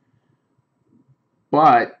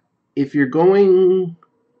 But if you're going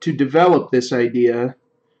to develop this idea,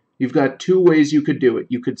 you've got two ways you could do it.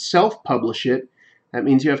 You could self-publish it. That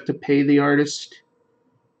means you have to pay the artist,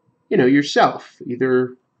 you know, yourself,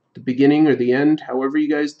 either the beginning or the end, however you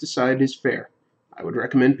guys decide is fair. I would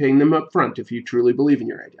recommend paying them up front if you truly believe in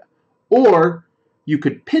your idea. Or you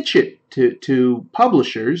could pitch it to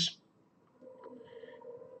publishers,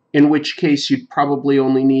 in which case you'd probably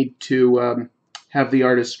only need to have the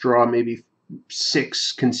artist draw maybe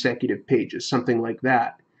 6 consecutive pages, something like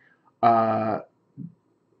that,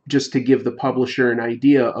 just to give the publisher an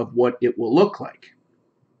idea of what it will look like.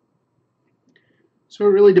 So it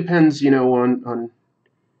really depends, you know, on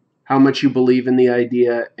how much you believe in the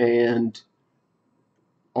idea, and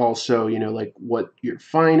also, you know, like what your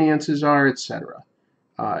finances are, etc.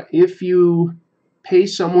 If you pay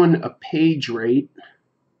someone a page rate,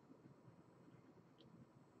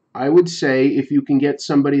 I would say if you can get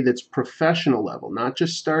somebody that's professional level, not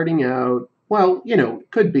just starting out, well, you know,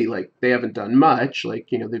 it could be like they haven't done much,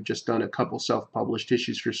 like, you know, they've just done a couple self-published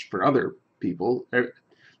issues for other people.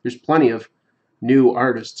 There's plenty of new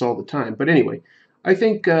artists all the time. But anyway, I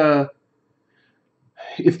think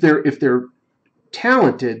if they're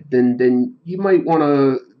talented, then you might want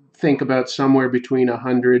to think about somewhere between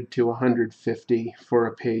 100 to 150 for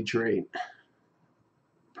a page rate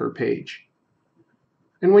per page.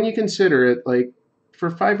 And when you consider it, like,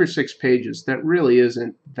 for 5 or 6 pages, that really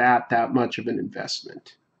isn't that much of an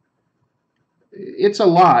investment. It's a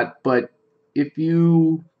lot, but if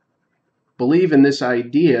you believe in this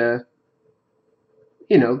idea,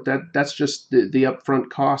 you know, that's just the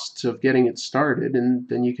upfront costs of getting it started, and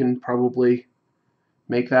then you can probably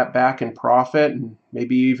make that back in profit, and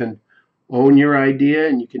maybe even own your idea,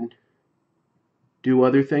 and you can do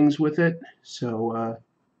other things with it. So,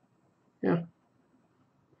 yeah.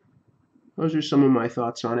 Those are some of my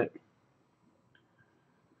thoughts on it.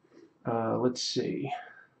 Let's see.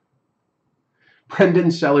 Brendan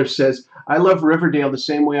Sellers says, I love Riverdale the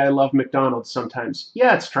same way I love McDonald's sometimes.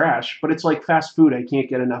 Yeah, it's trash, but it's like fast food I can't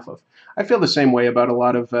get enough of. I feel the same way about a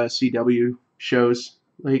lot of CW shows.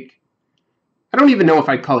 Like, I don't even know if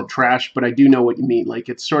I'd call it trash, but I do know what you mean. Like,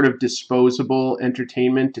 it's sort of disposable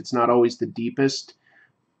entertainment. It's not always the deepest,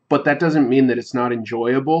 but that doesn't mean that it's not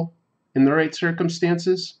enjoyable in the right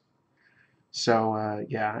circumstances. So,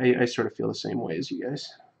 yeah, I sort of feel the same way as you guys.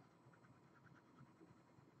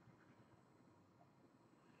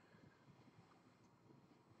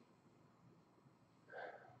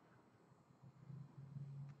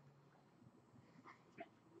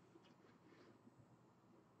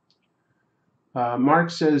 Mark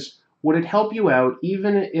says, would it help you out,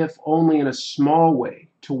 even if only in a small way,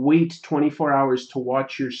 to wait 24 hours to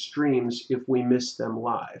watch your streams if we miss them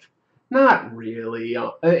live? Not really.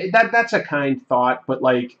 That's a kind thought, but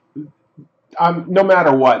like, no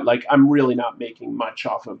matter what, like, I'm really not making much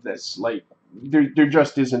off of this. Like, there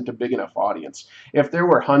just isn't a big enough audience. If there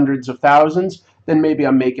were hundreds of thousands, then maybe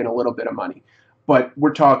I'm making a little bit of money. But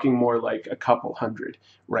we're talking more like a couple hundred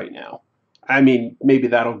right now. I mean, maybe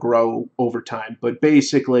that'll grow over time, but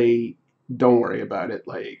basically, don't worry about it.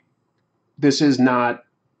 Like, this is not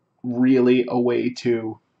really a way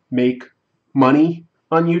to make money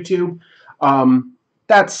on YouTube.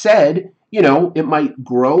 That said, you know, it might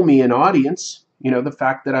grow me an audience. You know, the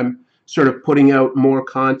fact that I'm sort of putting out more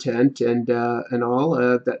content and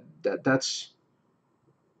all that's,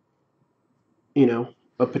 you know,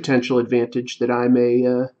 a potential advantage that I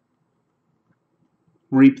may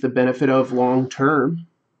reap the benefit of long term.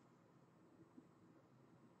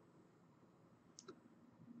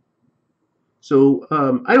 So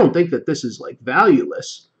I don't think that this is like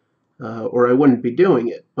valueless, or I wouldn't be doing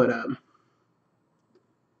it. But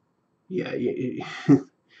Yeah,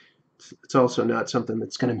 it's also not something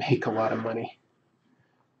that's going to make a lot of money.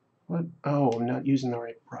 What? Oh, I'm not using the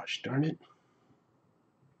right brush, darn it.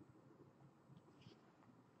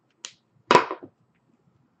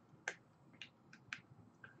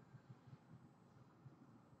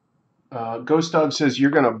 Ghost Dog says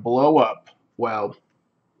you're going to blow up. Well,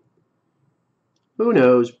 who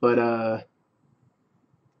knows, but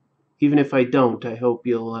even if I don't, I hope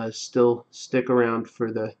you'll still stick around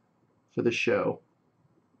for the show.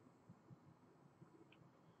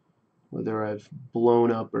 Whether I've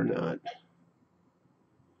blown up or not.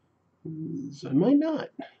 I might not.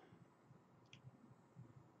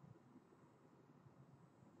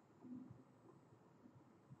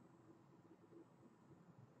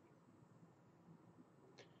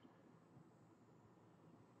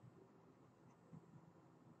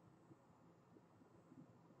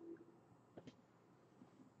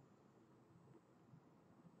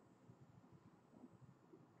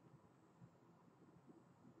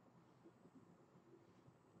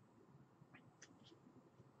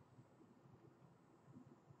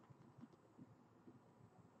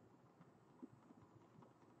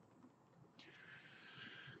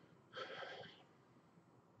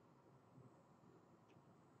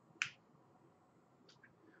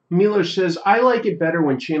 Mueller says, I like it better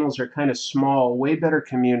when channels are kind of small, way better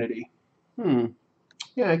community.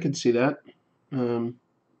 Yeah, I could see that.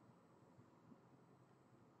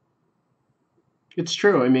 It's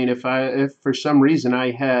true. I mean, if for some reason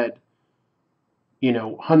I had,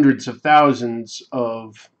 hundreds of thousands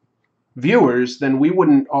of viewers, then we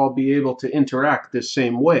wouldn't all be able to interact the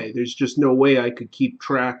same way. There's just no way I could keep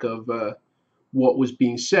track of what was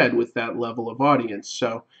being said with that level of audience.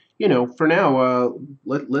 So, for now,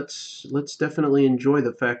 let's definitely enjoy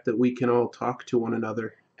the fact that we can all talk to one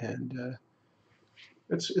another, and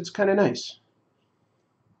it's kind of nice.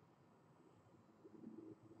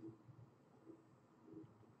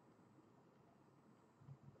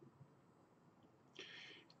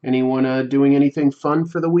 Anyone doing anything fun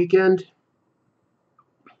for the weekend?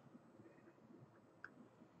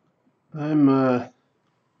 I'm gonna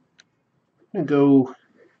go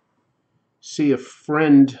see a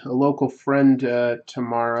local friend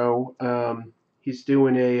tomorrow. He's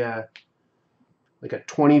doing a like a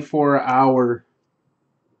 24-hour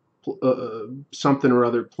something or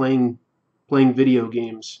other playing video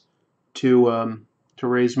games to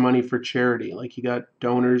raise money for charity. Like he got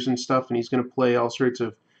donors and stuff, and he's going to play all sorts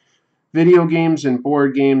of video games and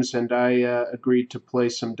board games. And I agreed to play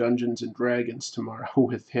some Dungeons and Dragons tomorrow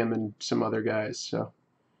with him and some other guys. So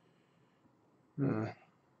I'm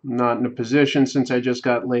not in a position, since I just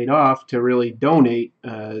got laid off, to really donate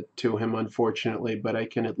to him, unfortunately. But I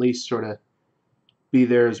can at least sort of be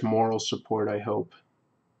there as moral support, I hope.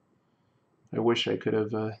 I wish I could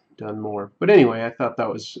have done more. But anyway, I thought that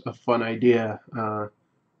was a fun idea,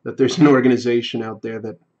 that there's an organization out there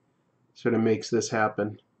that sort of makes this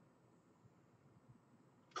happen.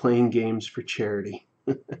 Playing games for charity.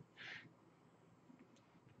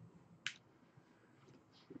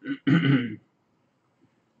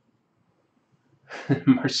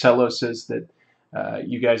 Marcelo says that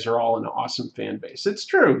you guys are all an awesome fan base. It's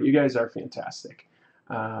true. You guys are fantastic.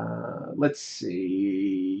 Let's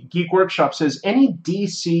see. Geek Workshop says, any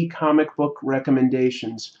DC comic book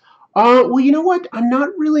recommendations? Well, you know what? I'm not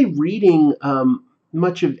really reading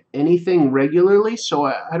much of anything regularly, so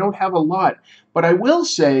I don't have a lot. But I will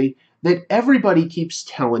say that everybody keeps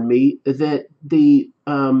telling me that the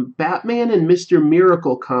Batman and Mr.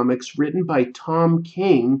 Miracle comics written by Tom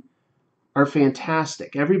King are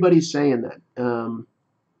fantastic. Everybody's saying that.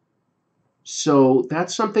 So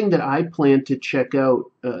that's something that I plan to check out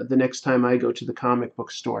the next time I go to the comic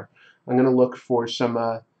book store. I'm going to look for some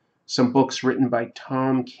books written by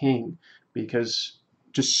Tom King, because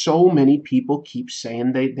just so many people keep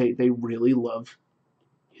saying they really love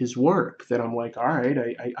his work, that I'm like, all right,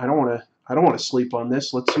 I don't want to sleep on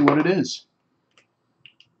this. Let's see what it is.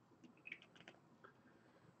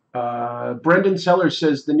 Brendan Sellers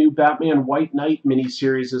says the new Batman White Knight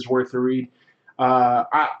miniseries is worth a read.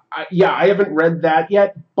 I haven't read that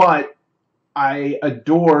yet, but I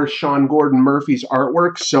adore Sean Gordon Murphy's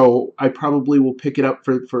artwork, so I probably will pick it up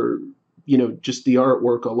for just the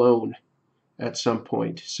artwork alone at some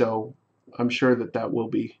point. So I'm sure that will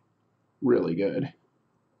be really good.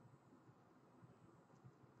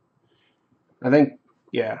 I think,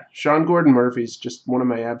 yeah, Sean Gordon Murphy's just one of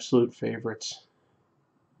my absolute favorites.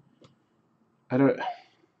 I don't.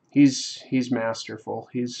 He's masterful.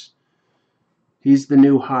 He's the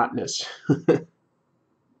new hotness.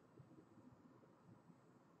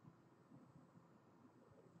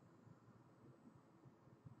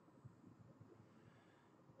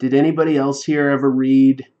 Did anybody else here ever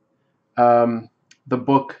read the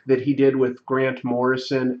book that he did with Grant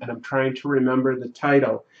Morrison? And I'm trying to remember the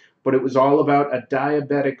title, but it was all about a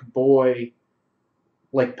diabetic boy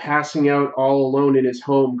like passing out all alone in his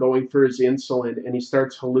home, going for his insulin, and he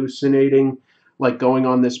starts hallucinating, like going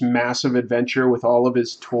on this massive adventure with all of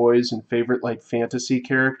his toys and favorite like fantasy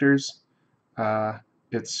characters. Uh,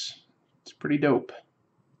 it's pretty dope.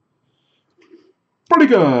 Pretty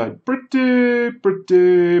good. Pretty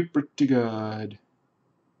good.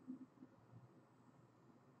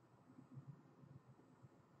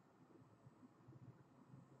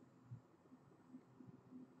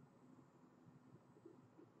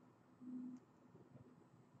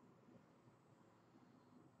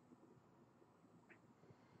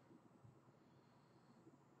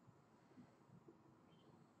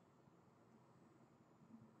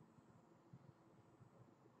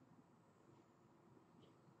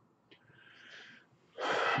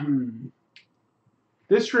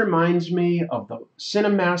 This reminds me of the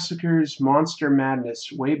Cinemassacre's Monster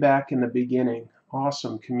Madness way back in the beginning.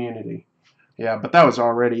 Awesome community. Yeah, but that was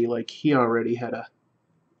already, like, he already had a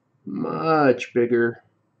much bigger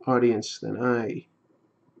audience than I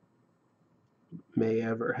may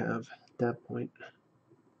ever have at that point.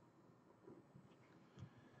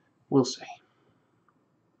 We'll see.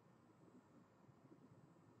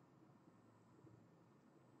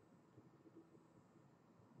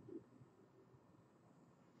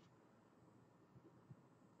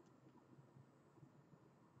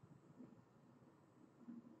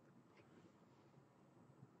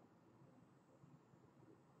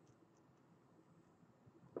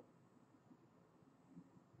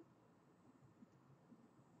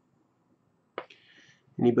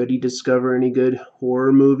 Anybody discover any good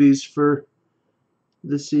horror movies for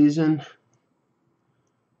the season?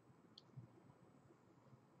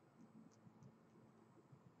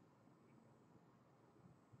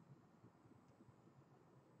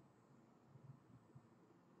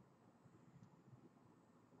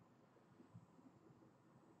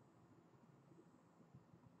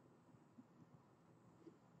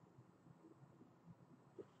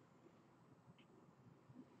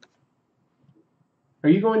 Are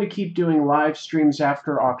you going to keep doing live streams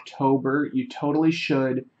after October? You totally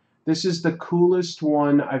should. This is the coolest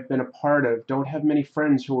one I've been a part of. Don't have many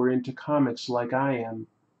friends who are into comics like I am.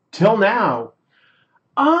 Till now.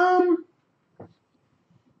 Um,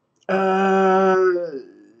 uh,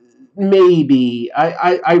 maybe.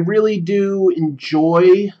 I really do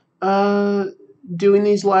enjoy doing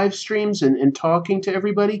these live streams and talking to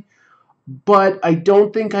everybody, but I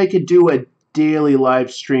don't think I could do a daily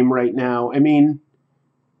live stream right now. I mean,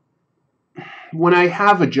 when I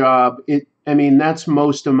have a job, that's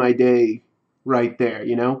most of my day right there,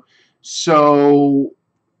 you know? So,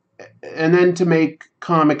 and then to make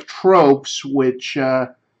comic tropes, which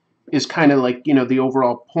is kind of like, the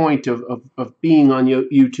overall point of being on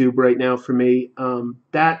YouTube right now for me,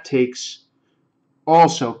 that takes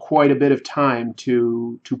also quite a bit of time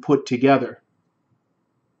to put together.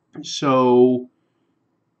 So,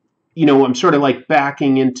 I'm sort of like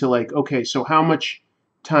backing into like, okay, so how much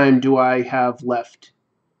time do I have left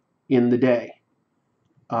in the day?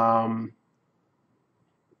 Um,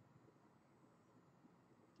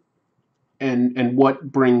 and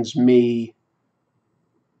what brings me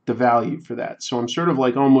the value for that. So I'm sort of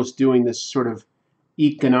like almost doing this sort of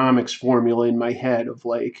economics formula in my head of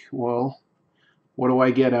like, well, what do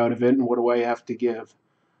I get out of it and what do I have to give?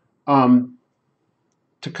 Um,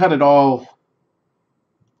 to cut it all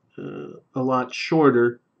a lot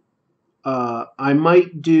shorter, I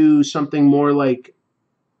might do something more like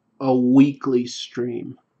a weekly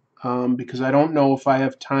stream because I don't know if I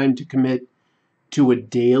have time to commit to a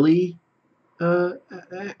daily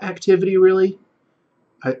activity really.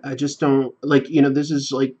 I just don't like, this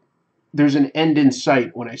is like, there's an end in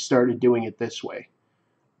sight when I started doing it this way.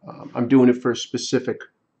 I'm doing it for a specific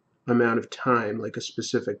amount of time, like a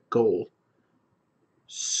specific goal.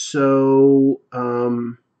 So,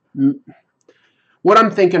 what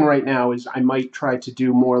I'm thinking right now is I might try to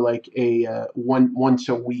do more like a once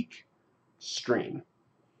a week stream.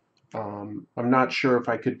 I'm not sure if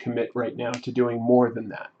I could commit right now to doing more than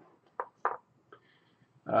that.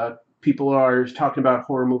 People are talking about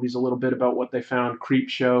horror movies a little bit about what they found. Creep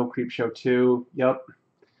Show 2, yep.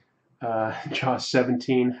 Jaws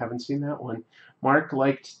 17, haven't seen that one. Mark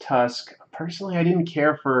liked Tusk. Personally, I didn't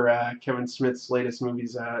care for Kevin Smith's latest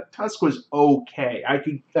movies. Tusk was okay. I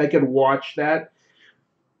could watch that.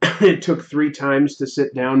 It took 3 times to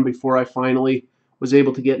sit down before I finally was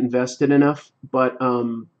able to get invested enough, but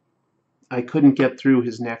I couldn't get through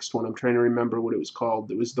his next one. I'm trying to remember what it was called.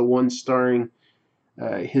 It was the one starring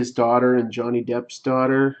his daughter and Johnny Depp's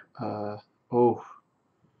daughter. Oh,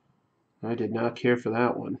 I did not care for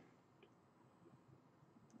that one.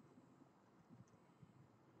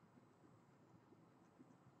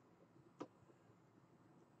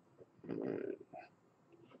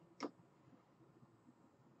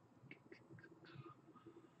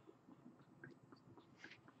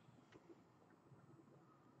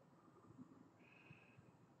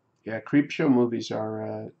 Yeah, Creepshow movies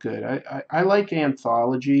are good. I like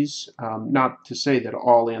anthologies. Not to say that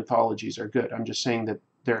all anthologies are good. I'm just saying that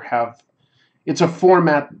it's a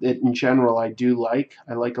format that in general I do like.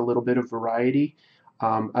 I like a little bit of variety.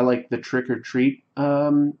 I like the Trick or Treat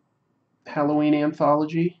Halloween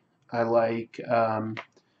anthology. I like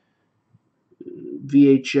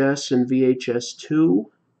VHS and VHS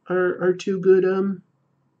 2 are two good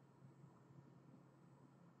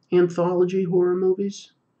anthology horror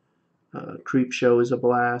movies. Creepshow is a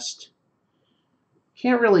blast.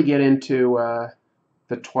 Can't really get into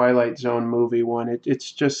the Twilight Zone movie one.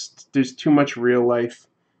 It's just there's too much real life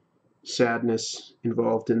sadness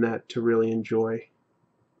involved in that to really enjoy.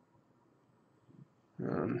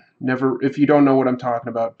 Never, if you don't know what I'm talking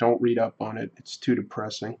about, don't read up on it. It's too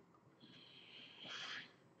depressing.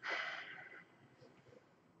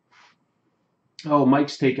 Oh,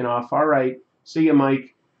 Mike's taking off. All right, see you,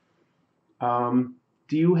 Mike.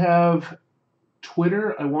 Do you have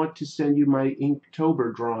Twitter? I want to send you my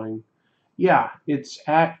Inktober drawing. Yeah, it's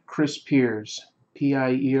at Chris Piers,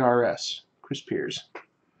 Piers, Chris Piers.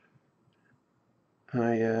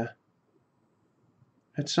 I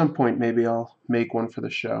at some point maybe I'll make one for the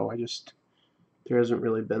show. There hasn't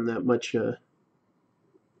really been that much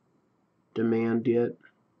demand yet.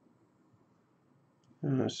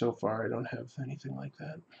 So far I don't have anything like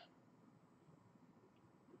that.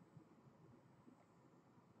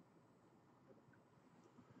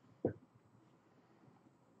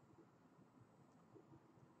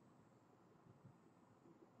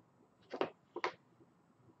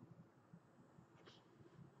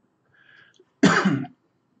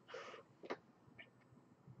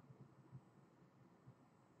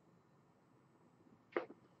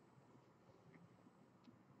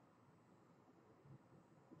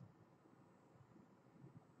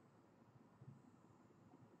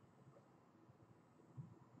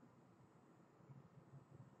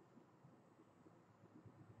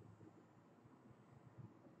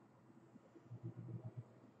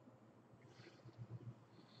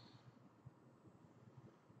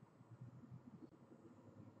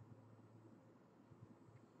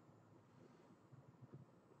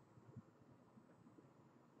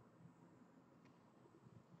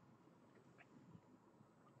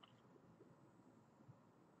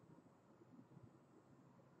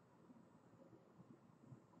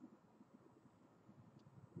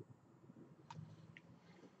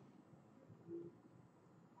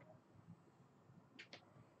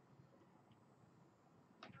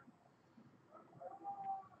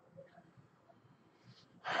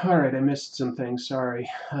 All right, I missed some things. Sorry.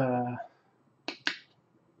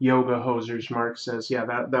 Yoga Hosers, Mark says, yeah,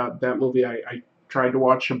 that movie I tried to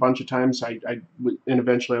watch a bunch of times. And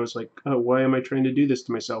eventually I was like, oh, why am I trying to do this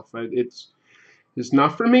to myself? It's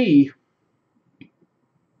not for me.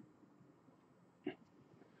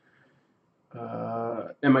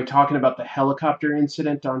 Am I talking about the helicopter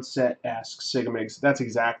incident on set? Asks Sigamigs. That's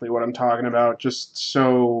exactly what I'm talking about. Just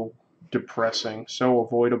so depressing, so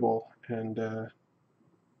avoidable, and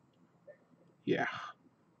yeah,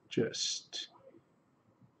 just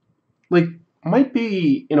like might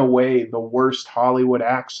be in a way the worst Hollywood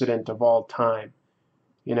accident of all time.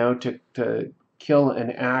 You know, to kill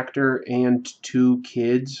an actor and two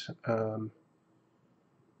kids,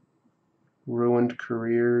 ruined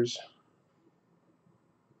careers.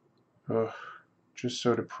 Ugh, just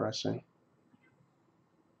so depressing.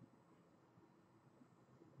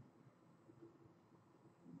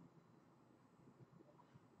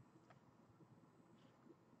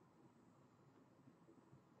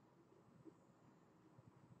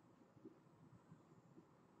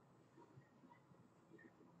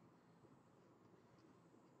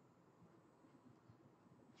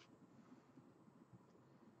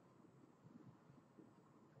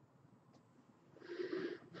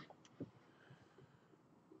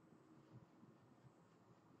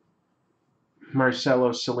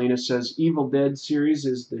 Marcelo Salinas says Evil Dead series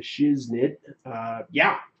is the shiznit.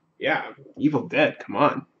 Yeah, yeah, Evil Dead. Come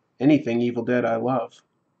on, anything Evil Dead I love.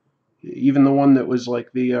 Even the one that was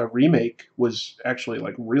like the remake was actually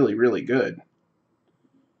like really really good.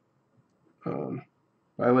 Um,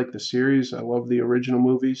 I like the series. I love the original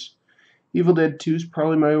movies. Evil Dead 2 is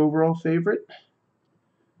probably my overall favorite.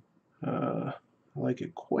 Uh, I like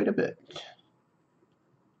it quite a bit.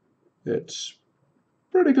 It's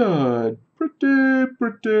pretty good. Pretty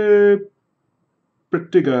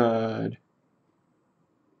good.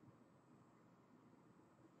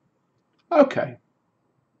 Okay.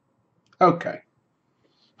 Okay.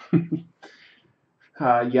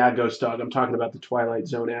 Yeah, Ghost Dog. I'm talking about the Twilight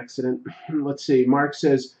Zone accident. Let's see. Mark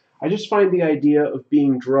says, I just find the idea of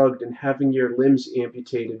being drugged and having your limbs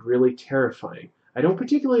amputated really terrifying. I don't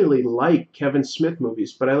particularly like Kevin Smith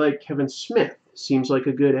movies, but I like Kevin Smith. Seems like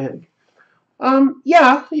a good egg.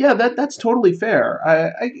 Yeah, that's totally fair.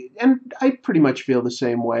 I pretty much feel the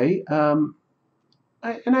same way.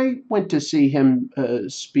 I went to see him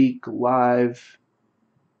speak live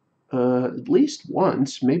at least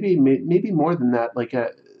once, maybe more than that.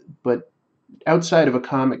 But outside of a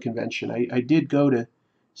comic convention, I did go to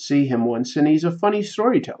see him once, and he's a funny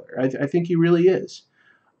storyteller. I think he really is.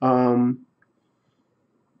 Um,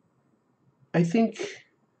 I think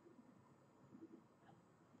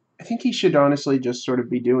I think he should honestly just sort of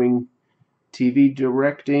be doing TV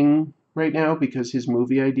directing right now because his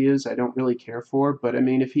movie ideas I don't really care for. But I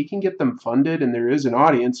mean, if he can get them funded and there is an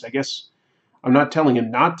audience, I guess I'm not telling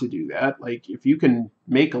him not to do that. Like, if you can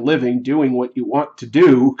make a living doing what you want to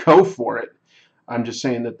do, go for it. I'm just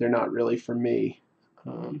saying that they're not really for me.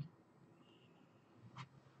 Um,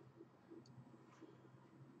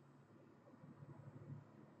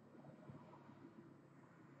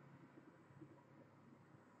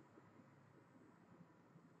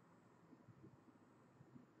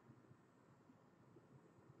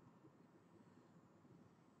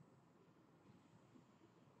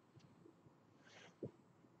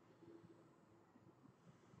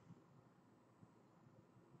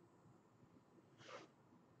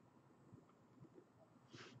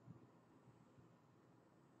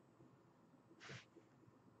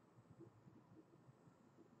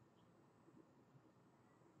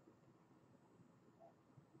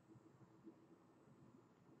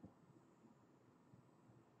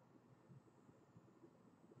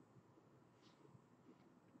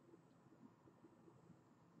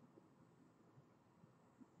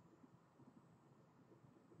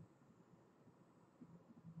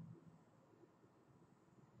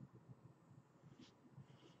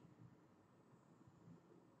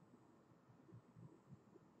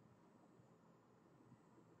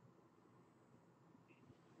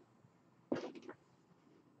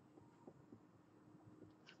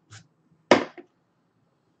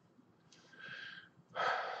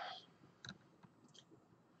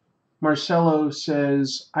 Marcelo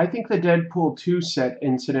says, I think the Deadpool 2 set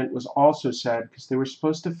incident was also sad because they were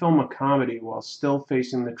supposed to film a comedy while still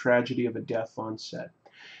facing the tragedy of a death on set.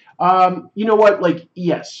 You know what? Like,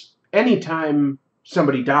 yes, anytime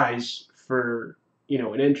somebody dies for,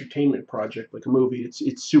 an entertainment project like a movie,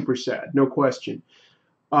 it's super sad, no question.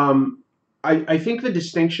 Um, I think the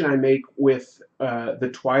distinction I make with the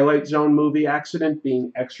Twilight Zone movie accident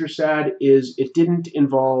being extra sad is it didn't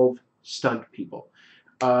involve stunt people.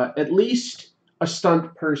 At least a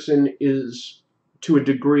stunt person is to a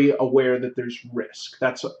degree aware that there's risk.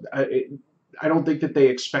 I don't think that they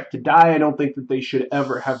expect to die. I don't think that they should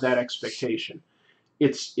ever have that expectation.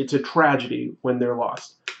 It's a tragedy when they're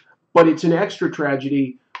lost, but it's an extra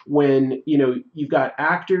tragedy when you've got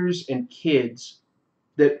actors and kids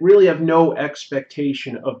that really have no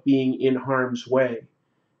expectation of being in harm's way,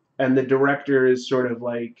 and the director is sort of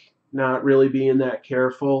like not really being that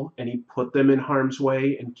careful, and he put them in harm's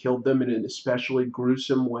way and killed them in an especially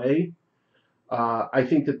gruesome way. I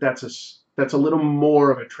think that's a little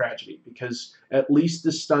more of a tragedy because at least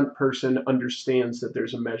the stunt person understands that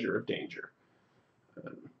there's a measure of danger.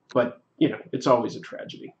 But it's always a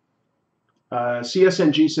tragedy.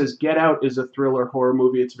 CSNG says Get Out is a thriller horror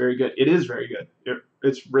movie. It's very good. It is very good.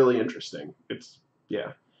 It's really interesting.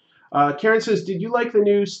 Yeah. Karen says, did you like the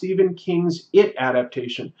new Stephen King's It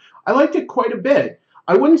adaptation? I liked it quite a bit.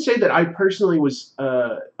 I wouldn't say that I personally was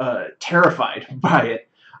terrified by it,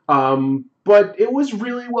 but it was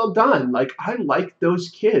really well done. Like, I liked those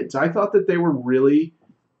kids. I thought that they were really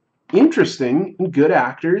interesting and good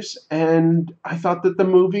actors, and I thought that the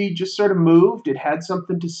movie just sort of moved. It had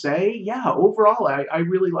something to say. Yeah, overall, I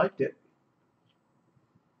really liked it.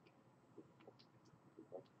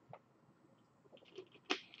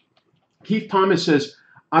 Keith Thomas says,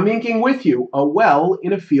 I'm inking with you, a well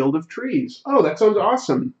in a field of trees. Oh, that sounds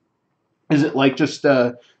awesome. Is it like just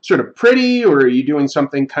sort of pretty, or are you doing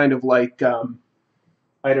something kind of like, I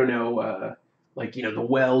don't know, like, the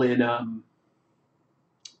well in,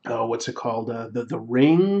 oh, what's it called? The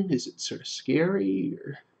Ring? Is it sort of scary,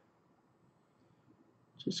 or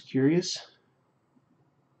just curious?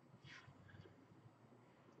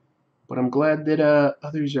 But I'm glad that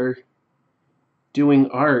others are doing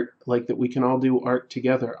art, like that we can all do art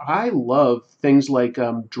together. I love things like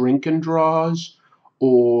drink and draws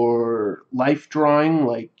or life drawing,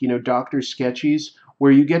 like, Dr. Sketchies,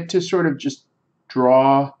 where you get to sort of just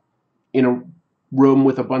draw in a room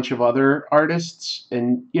with a bunch of other artists,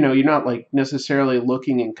 and you're not like necessarily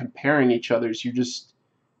looking and comparing each other's, you're just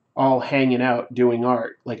all hanging out doing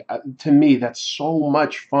art. Like, to me, that's so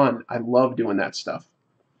much fun. I love doing that stuff.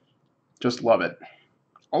 Just love it.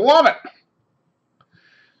 I love it.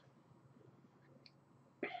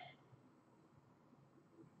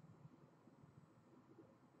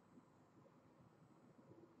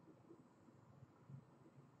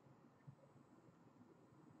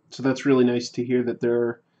 So that's really nice to hear that there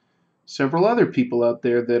are several other people out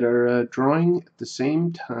there that are drawing at the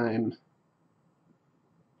same time.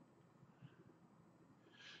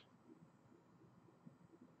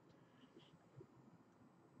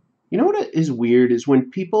 You know what is weird is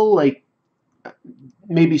when people like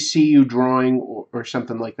maybe see you drawing or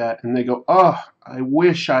something like that, and they go, "Oh, I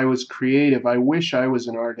wish I was creative. I wish I was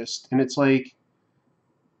an artist." And it's like,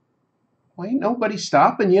 why ain't nobody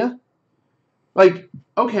stopping you? Like,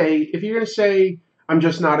 okay, if you're gonna say I'm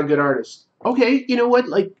just not a good artist, okay, you know what?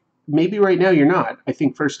 Like, maybe right now you're not. I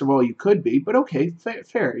think first of all you could be, but okay,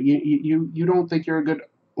 fair. You don't think you're a good,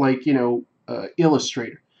 like,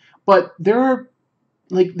 illustrator, but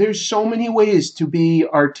there's so many ways to be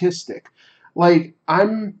artistic. Like,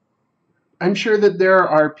 I'm sure that there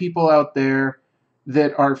are people out there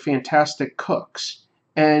that are fantastic cooks,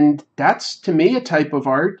 and that's to me a type of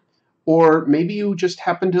art. Or maybe you just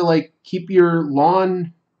happen to like keep your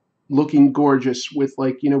lawn looking gorgeous with,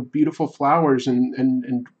 like, beautiful flowers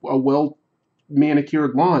and a well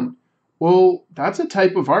manicured lawn. Well, that's a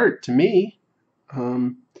type of art to me.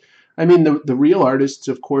 Um, I mean, the real artists,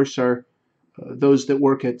 of course, are those that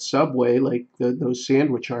work at Subway, like those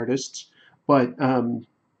sandwich artists. But I'm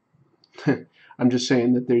just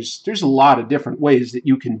saying that there's a lot of different ways that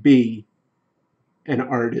you can be an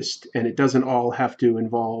artist, and it doesn't all have to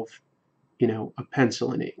involve, a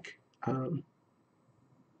pencil and ink.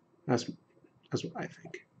 That's that's what I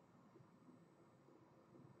think.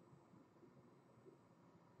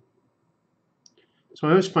 So I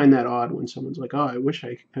always find that odd when someone's like, "Oh, I wish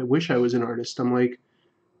I was an artist." I'm like,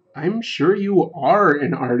 I'm sure you are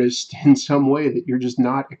an artist in some way that you're just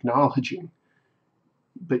not acknowledging,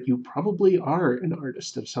 but you probably are an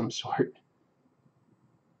artist of some sort.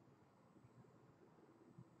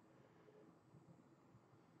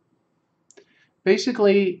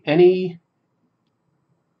 Basically, any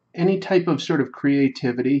type of sort of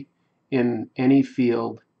creativity in any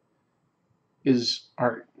field is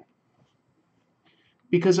art,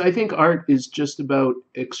 because I think art is just about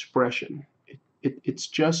expression. It's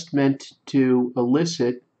just meant to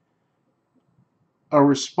elicit a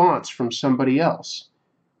response from somebody else.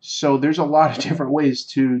 So there's a lot of different ways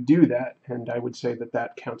to do that, and I would say that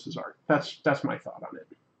that counts as art. That's my thought on it.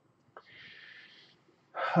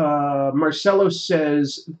 Marcelo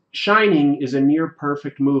says Shining is a near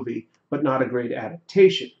perfect movie, but not a great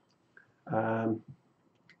adaptation. Um,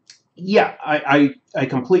 yeah, I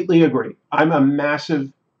completely agree. I'm a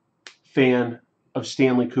massive fan of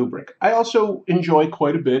Stanley Kubrick. I also enjoy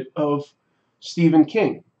quite a bit of Stephen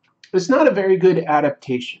King. It's not a very good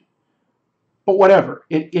adaptation, but whatever.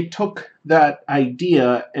 It took that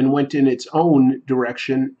idea and went in its own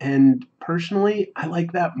direction, and personally, I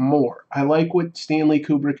like that more. I like what Stanley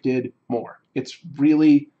Kubrick did more. It's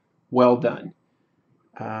really well done.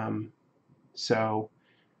 Um, so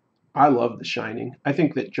I love The Shining. I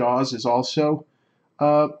think that Jaws is also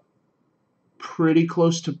uh, pretty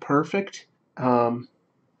close to perfect. Um,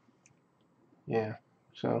 yeah,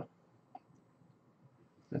 so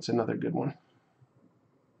that's another good one.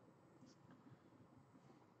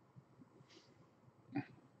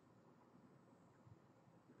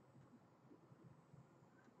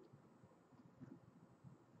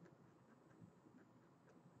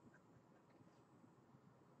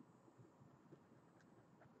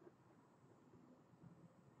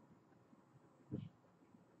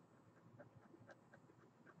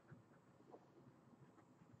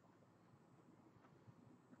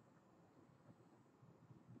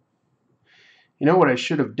 You know what I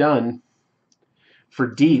should have done for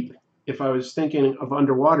deep, if I was thinking of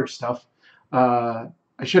underwater stuff, uh,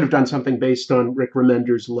 I should have done something based on Rick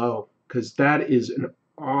Remender's Low, because that is an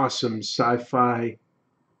awesome sci-fi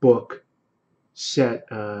book set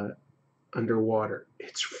underwater.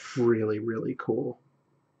 It's really, really cool.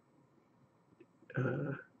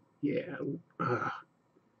 Uh, yeah. Uh,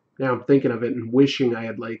 Now I'm thinking of it and wishing I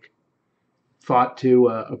had like thought to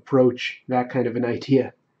approach that kind of an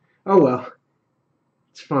idea. Oh well,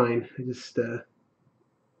 it's fine. I just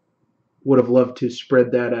would have loved to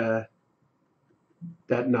spread that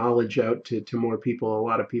knowledge out to more people. A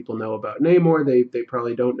lot of people know about Namor. They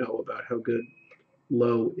probably don't know about how good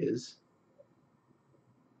Low is.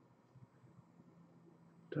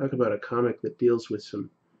 Talk about a comic that deals with some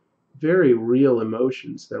very real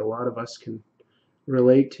emotions that a lot of us can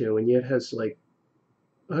relate to, and yet has like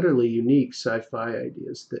utterly unique sci-fi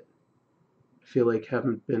ideas that I feel like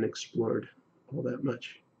haven't been explored all that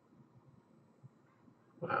much.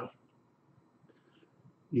 Wow,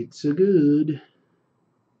 it's a good.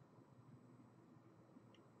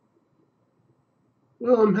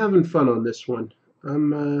 Well, I'm having fun on this one.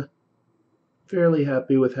 I'm fairly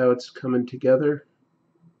happy with how it's coming together.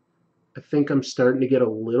 I think I'm starting to get a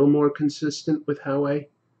little more consistent with how I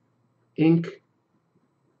ink,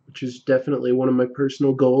 which is definitely one of my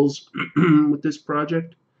personal goals with this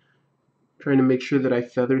project. Trying to make sure that I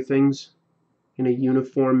feather things in a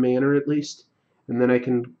uniform manner at least, and then I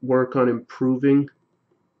can work on improving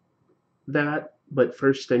that. But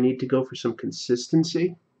first, I need to go for some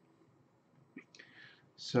consistency.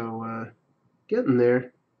 So, getting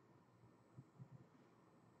there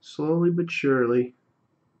slowly but surely.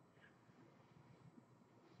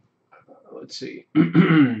 Let's see.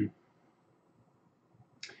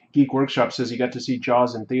 Geek Workshop says he got to see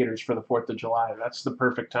Jaws in theaters for the 4th of July. That's the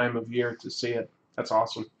perfect time of year to see it. That's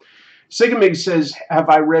awesome. Sigamig says, have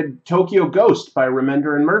I read Tokyo Ghost by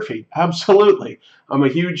Remender and Murphy? Absolutely. I'm a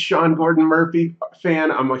huge Sean Gordon Murphy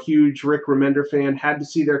fan. I'm a huge Rick Remender fan. Had to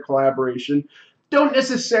see their collaboration.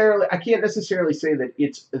 I can't necessarily say that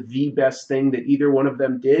it's the best thing that either one of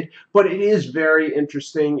them did, but it is very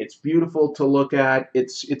interesting. It's beautiful to look at.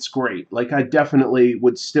 It's great. Like, I definitely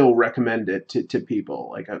would still recommend it to people.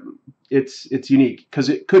 Like, it's unique because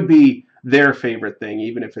it could be their favorite thing,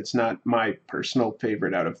 even if it's not my personal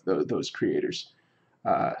favorite out of those creators.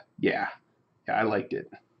 Uh, yeah, yeah, I liked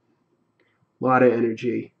it. A lot of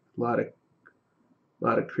energy, a lot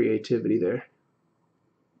of creativity there.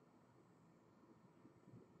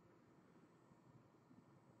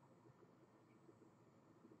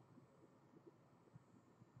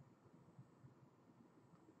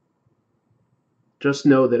 Just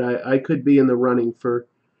know that I could be in the running for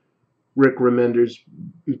Rick Remender's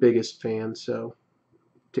biggest fan, so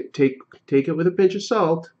take it with a pinch of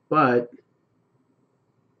salt. But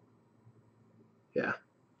yeah,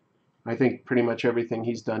 I think pretty much everything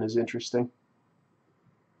he's done is interesting.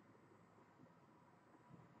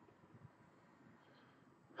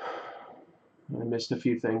 I missed a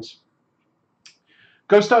few things.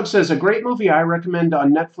 Ghost Dog says a great movie I recommend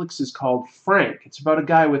on Netflix is called Frank. It's about a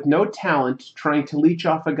guy with no talent trying to leech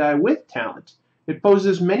off a guy with talent. It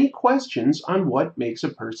poses many questions on what makes a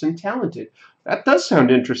person talented. That does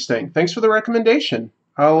sound interesting. Thanks for the recommendation.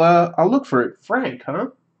 I'll look for it. Frank, huh?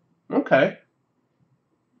 Okay.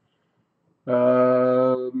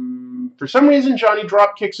 For some reason, Johnny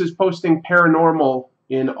Dropkicks is posting paranormal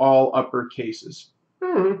in all upper cases.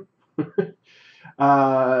 Hmm.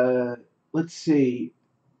 uh, let's see.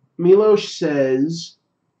 Milosh says,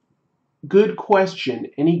 good question.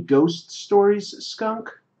 Any ghost stories, Skunk?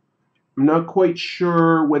 I'm not quite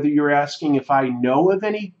sure whether you're asking if I know of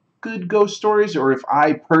any good ghost stories or if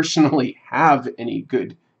I personally have any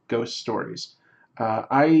good ghost stories.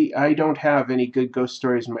 I don't have any good ghost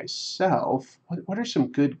stories myself. What are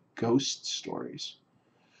some good ghost stories?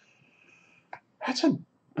 That's a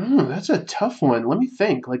that's a tough one. Let me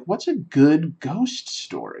think. Like, what's a good ghost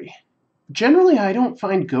story? Generally, I don't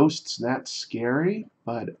find ghosts that scary,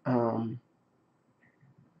 but let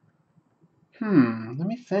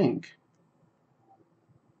me think.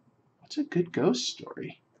 What's a good ghost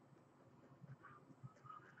story?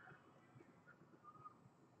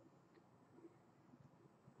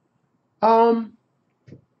 Um,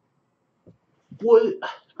 what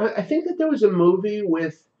I think that there was a movie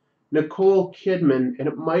with Nicole Kidman, and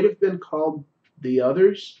it might have been called The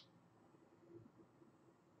Others.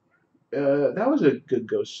 That was a good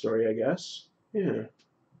ghost story, I guess. Yeah.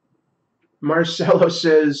 Marcelo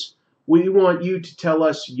says, we want you to tell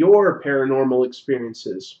us your paranormal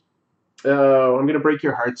experiences. Oh, I'm going to break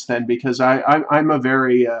your hearts then because I'm a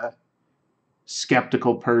very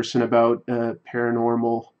skeptical person about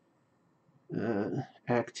paranormal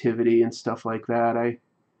activity and stuff like that.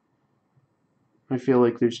 I feel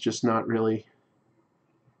like there's just not really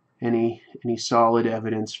any solid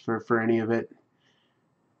evidence for any of it.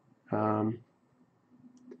 Um,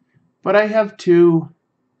 but I have two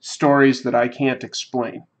stories that I can't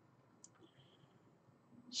explain.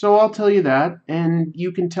 So I'll tell you that, and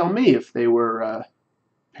you can tell me if they were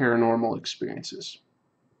paranormal experiences.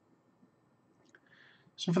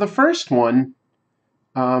 So for the first one,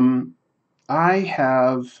 I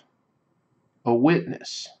have a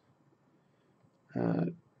witness.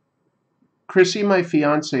 Chrissy, my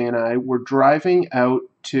fiance, and I were driving out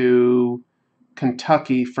to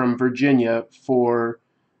Kentucky from Virginia for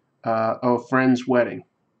a friend's wedding.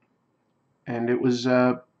 And it was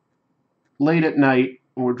late at night.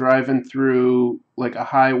 We're driving through like a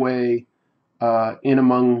highway in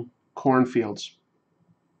among cornfields.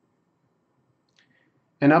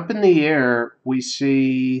 And up in the air, we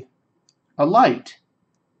see a light,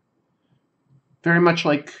 very much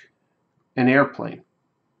like an airplane.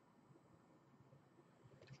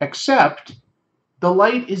 Except the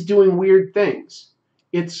light is doing weird things.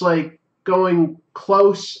 It's like going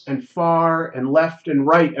close and far and left and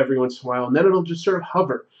right every once in a while, and then it'll just sort of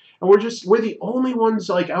hover. And we're the only ones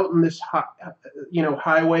like out in this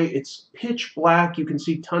highway. It's pitch black. You can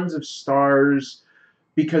see tons of stars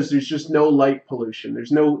because there's just no light pollution.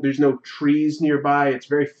 There's no trees nearby. It's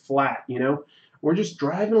very flat, you know. We're just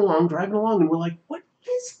driving along, and we're like, what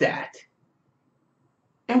is that?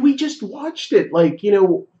 And we just watched it, like, you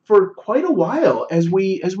know, for quite a while as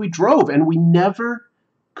we drove, and we never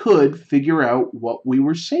could figure out what we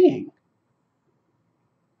were seeing.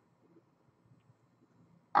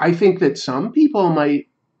 I think that some people might,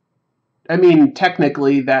 I mean,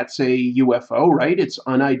 technically that's a UFO, right? It's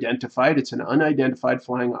unidentified. It's an unidentified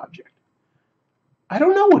flying object. I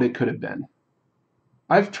don't know what it could have been.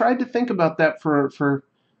 I've tried to think about that for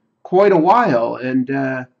quite a while, and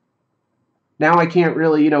now I can't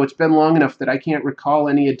really, you know, it's been long enough that I can't recall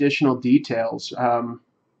any additional details.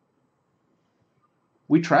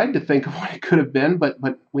 We tried to think of what it could have been, but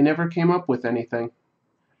we never came up with anything.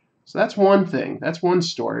 So that's one thing. That's one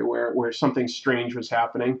story where something strange was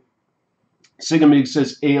happening. Sigamig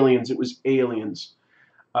says aliens. It was aliens.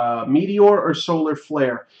 Meteor or solar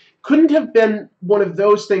flare. Couldn't have been one of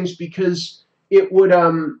those things because it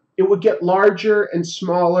would get larger and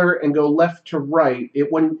smaller and go left to right.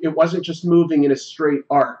 It wasn't just moving in a straight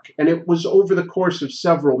arc, and it was over the course of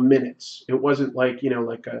several minutes. It wasn't like, you know,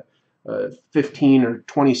 like a 15 or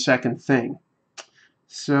 20-second thing.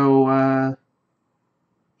 So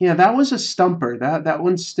yeah, that was a stumper. That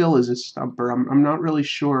one still is a stumper. I'm not really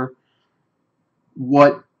sure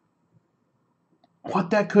what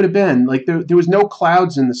that could have been. Like there was no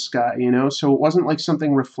clouds in the sky, you know, so it wasn't like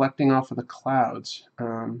something reflecting off of the clouds.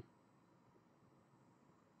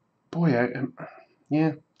 Boy,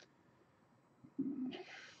 yeah,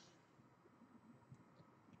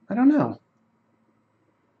 I don't know.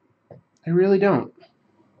 I really don't.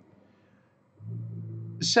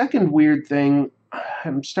 The second weird thing,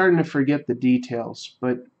 I'm starting to forget the details,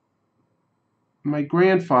 but my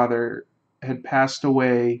grandfather had passed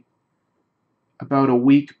away about a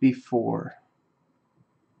week before,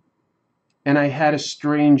 and I had a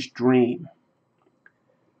strange dream.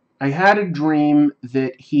 I had a dream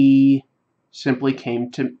that he simply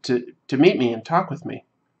came to meet me and talk with me.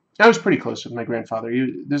 I was pretty close with my grandfather.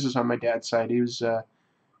 This is on my dad's side. He was a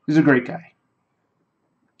great guy.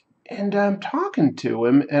 And I'm talking to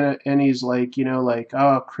him, and he's like, you know, like,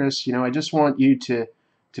 oh, Chris, you know, I just want you to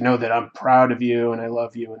know that I'm proud of you and I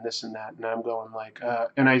love you and this and that. And I'm going like,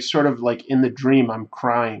 and I sort of like in the dream, I'm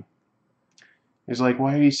crying. He's like,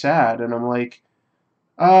 why are you sad? And I'm like,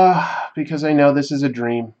 because I know this is a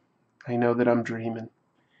dream. I know that I'm dreaming.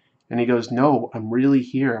 And he goes, no, I'm really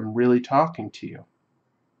here. I'm really talking to you.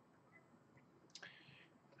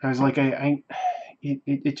 I was like,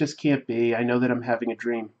 it just can't be. I know that I'm having a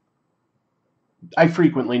dream. I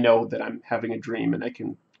frequently know that I'm having a dream, and I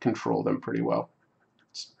can control them pretty well.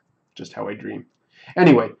 It's just how I dream.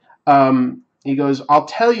 Anyway, he goes, I'll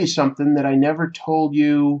tell you something that I never told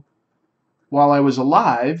you while I was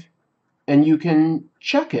alive, and you can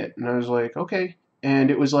check it. And I was like, okay. And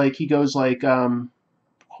it was like, he goes like, what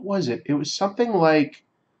was it? It was something like,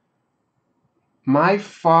 my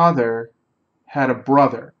father had a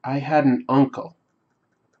brother. I had an uncle.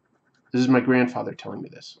 This is my grandfather telling me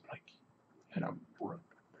this. I'm like,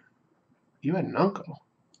 you had an uncle?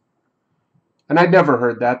 And I'd never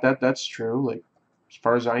heard that. That's true. Like, as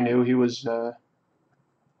far as I knew, he was,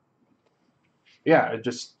 yeah,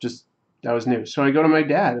 just that was new. So I go to my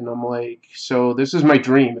dad, and I'm like, so this is my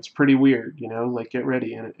dream. It's pretty weird, you know, like, get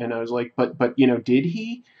ready. And I was like, but you know, did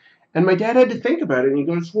he? And my dad had to think about it, and he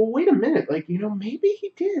goes, well, wait a minute. Like, you know, maybe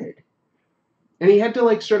he did. And he had to,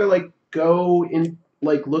 like, sort of, like, go and,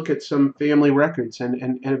 like, look at some family records,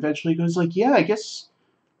 and eventually goes, like, yeah, I guess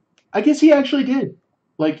he actually did.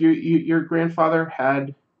 Like, your grandfather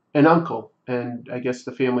had an uncle, and I guess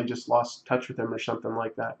the family just lost touch with him or something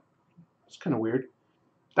like that. It's kind of weird.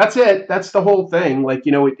 That's it. That's the whole thing. Like,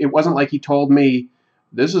 you know, it wasn't like he told me,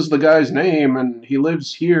 this is the guy's name and he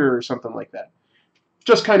lives here or something like that.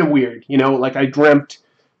 Just kind of weird, you know, like I dreamt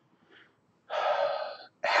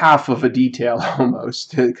half of a detail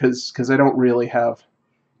almost because I don't really have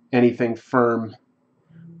anything firm,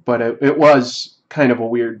 but it was kind of a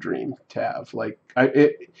weird dream to have. Like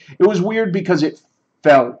it was weird because it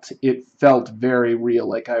felt very real,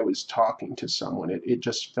 like I was talking to someone. It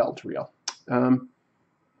just felt real.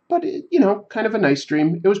 But you know, kind of a nice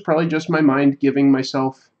dream. It was probably just my mind giving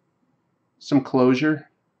myself some closure,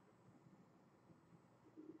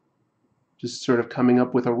 just sort of coming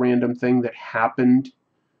up with a random thing that happened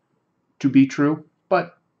to be true.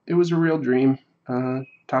 But it was a real dream.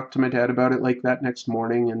 Talked to my dad about it like that next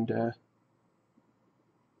morning, and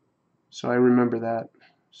so I remember that.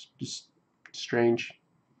 It's just strange.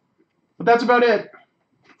 But that's about it.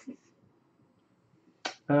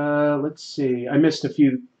 Let's see. I missed a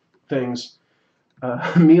few things.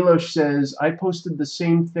 Milos says, I posted the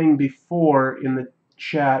same thing before in the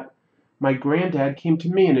chat. My granddad came to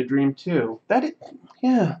me in a dream too.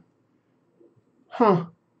 Yeah. Huh.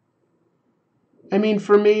 I mean,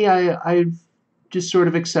 for me, I've just sort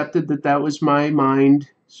of accepted that that was my mind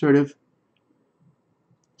sort of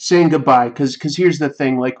saying goodbye. Because here's the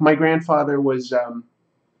thing. Like, my grandfather was,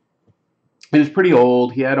 he was pretty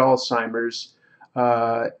old. He had Alzheimer's.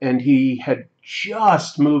 And he had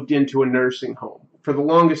just moved into a nursing home. For the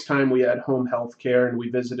longest time, we had home health care, and we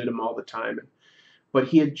visited him all the time. But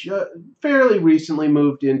he had fairly recently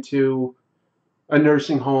moved into a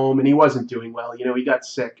nursing home, and he wasn't doing well. You know, he got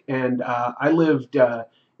sick. And I lived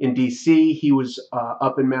in D.C. He was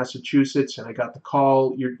up in Massachusetts, and I got the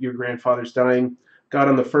call, your grandfather's dying. Got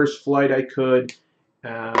on the first flight I could,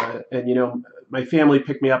 and, you know, my family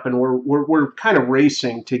picked me up, and we're kind of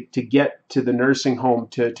racing to get to the nursing home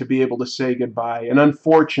to be able to say goodbye. And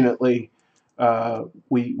unfortunately,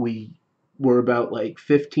 we were about like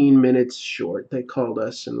 15 minutes short. They called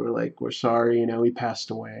us and were like, we're sorry, you know, he passed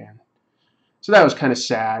away. And so that was kind of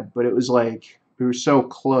sad, but it was like we were so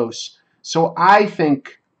close. So I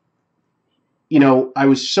think, you know, I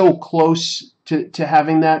was so close to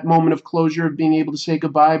having that moment of closure of being able to say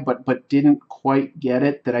goodbye, but didn't quite get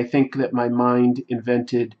it, that I think that my mind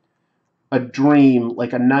invented a dream,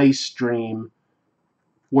 like a nice dream,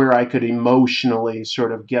 where I could emotionally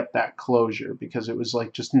sort of get that closure, because it was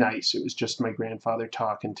like just nice. It was just my grandfather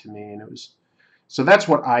talking to me, and it was, so that's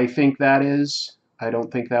what I think that is. I don't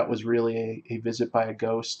think that was really a visit by a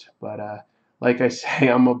ghost, but like I say,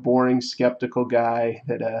 I'm a boring, skeptical guy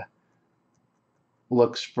that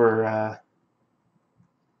looks for a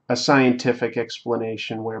scientific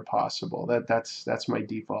explanation where possible. That's my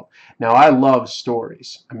default. Now, I love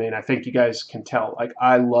stories. I mean, I think you guys can tell. Like,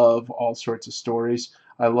 I love all sorts of stories.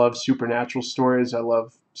 I love supernatural stories. I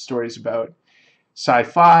love stories about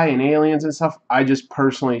sci-fi and aliens and stuff. I just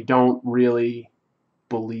personally don't really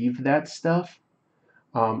believe that stuff.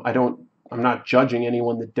 I don't. I'm not judging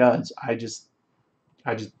anyone that does. I just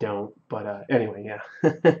don't. But anyway,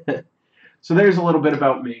 yeah. So there's a little bit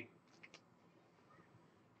about me.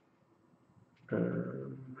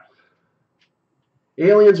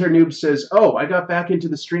 Aliens or Noob says, oh, I got back into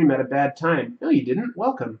the stream at a bad time. No, you didn't.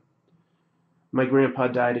 Welcome. My grandpa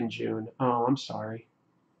died in June. Oh, I'm sorry.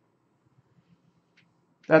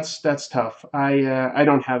 That's tough. I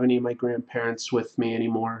don't have any of my grandparents with me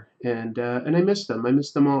anymore, and I miss them. I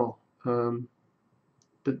miss them all.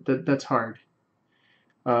 That's hard.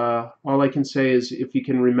 All I can say is if you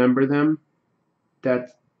can remember them,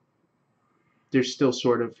 that they're still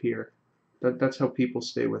sort of here. That's how people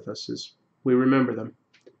stay with us, is we remember them.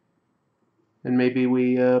 And maybe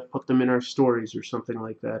we put them in our stories or something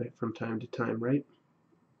like that from time to time, right?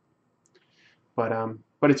 But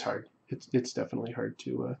it's hard. It's definitely hard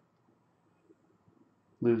to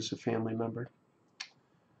lose a family member.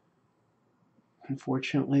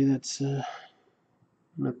 Unfortunately, that's a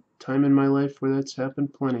time in my life where that's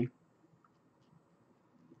happened plenty.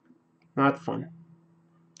 Not fun.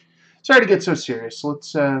 Sorry to get so serious.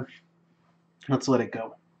 Let's let it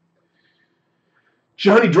go.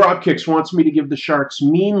 Johnny Dropkicks wants me to give the Sharks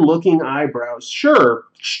mean-looking eyebrows. Sure.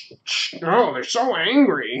 Oh, they're so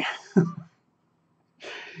angry.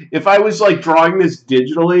 If I was like drawing this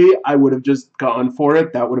digitally, I would have just gone for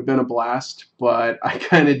it. That would have been a blast. But I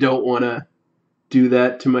kind of don't want to do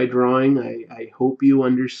that to my drawing. I hope you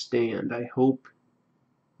understand. I hope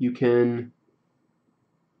you can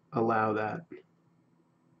allow that.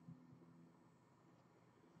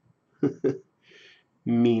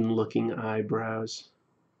 Mean-looking eyebrows.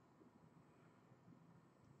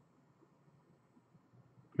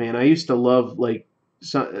 Man, I used to love, like,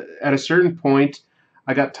 so, at a certain point,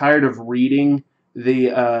 I got tired of reading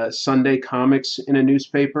the Sunday comics in a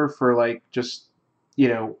newspaper for like just, you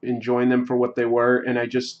know, enjoying them for what they were, and I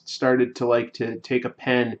just started to like to take a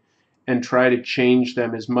pen and try to change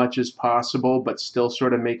them as much as possible, but still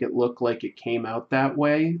sort of make it look like it came out that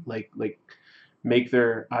way, like make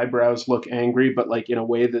their eyebrows look angry, but like in a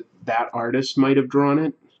way that that artist might have drawn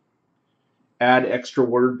it. Add extra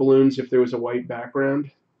word balloons if there was a white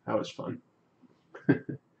background. That was fun.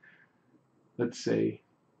 Let's see.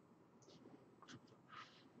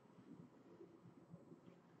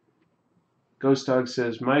 Ghost Dog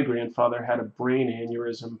says, my grandfather had a brain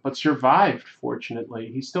aneurysm, but survived,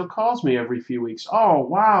 fortunately. He still calls me every few weeks. Oh,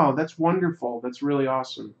 wow, that's wonderful. That's really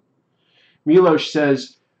awesome. Milosh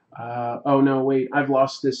says, oh, no, wait, I've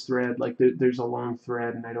lost this thread. Like, there's a long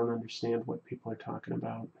thread, and I don't understand what people are talking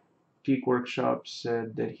about. Geek Workshop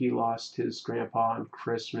said that he lost his grandpa on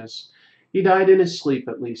Christmas. He died in his sleep,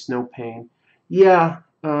 at least, no pain. Yeah,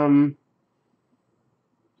 3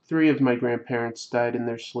 of my grandparents died in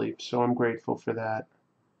their sleep, so I'm grateful for that.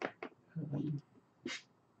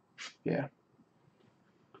 Yeah.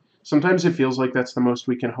 Sometimes it feels like that's the most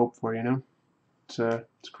we can hope for, you know?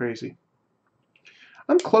 It's crazy.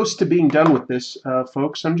 I'm close to being done with this,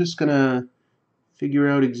 folks. I'm just going to figure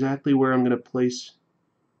out exactly where I'm going to place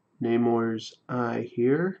Namor's eye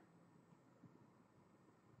here.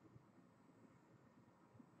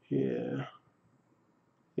 Yeah.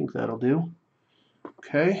 I think that'll do.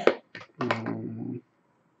 Okay.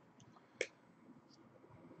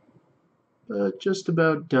 Just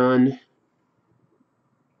about done.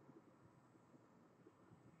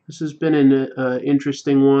 This has been an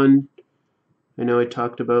interesting one. I know I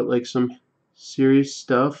talked about like some serious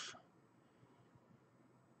stuff.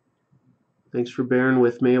 Thanks for bearing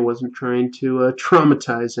with me. I wasn't trying to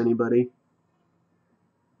traumatize anybody.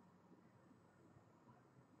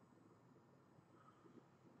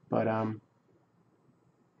 But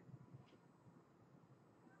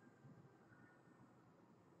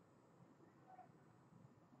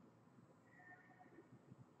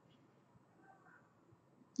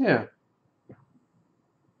yeah.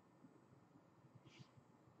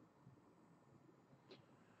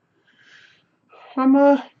 I'm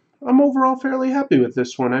overall fairly happy with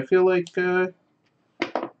this one. I feel like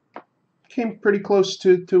came pretty close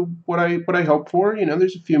to what I hoped for. You know,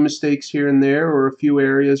 there's a few mistakes here and there, or a few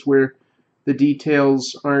areas where the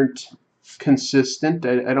details aren't consistent.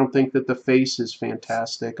 I don't think that the face is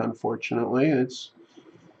fantastic, unfortunately. It's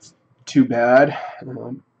too bad.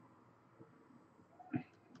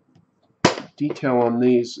 Detail on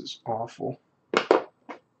these is awful.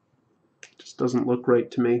 Just doesn't look right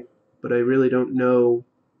to me, but I really don't know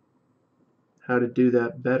how to do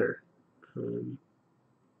that better.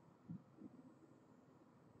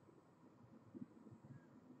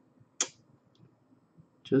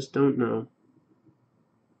 Just don't know.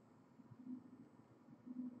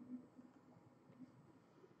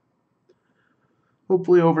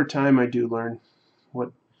 Hopefully over time I do learn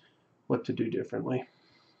what to do differently.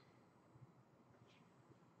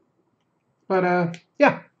 But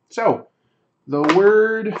yeah, so the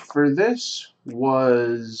word for this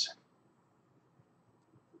was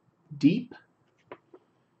deep,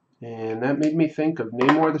 and that made me think of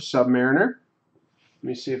Namor the Sub-Mariner. Let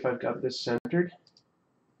me see if I've got this centered.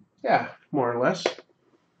 Yeah, more or less.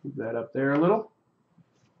 Move that up there a little.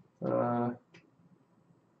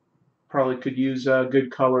 Probably could use a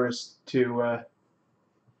good colorist to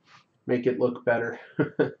make it look better.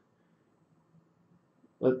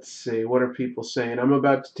 Let's see, what are people saying? I'm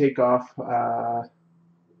about to take off.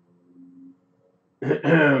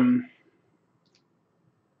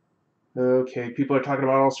 Okay, people are talking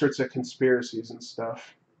about all sorts of conspiracies and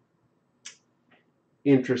stuff.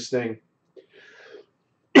 Interesting.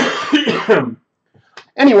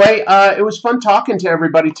 Anyway, it was fun talking to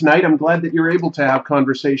everybody tonight. I'm glad that you're able to have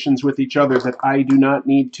conversations with each other that I do not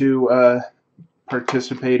need to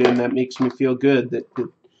participate in. That makes me feel good that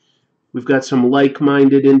we've got some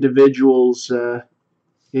like-minded individuals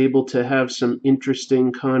able to have some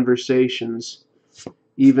interesting conversations,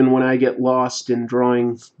 even when I get lost in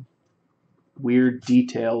drawing weird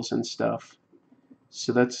details and stuff.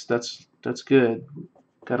 So that's good.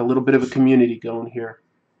 Got a little bit of a community going here.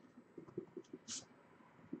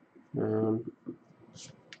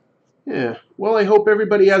 Yeah. Well, I hope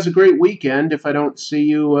everybody has a great weekend. If I don't see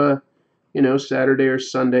you, you know, Saturday or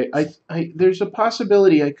Sunday, there's a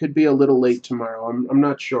possibility I could be a little late tomorrow. I'm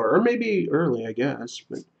not sure, or maybe early, I guess.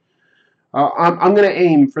 But I'm gonna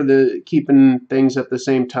aim for the keeping things at the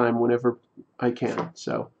same time whenever I can.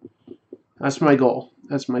 So that's my goal.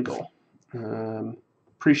 That's my goal.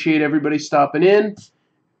 Appreciate everybody stopping in,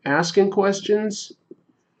 asking questions.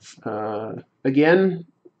 Again,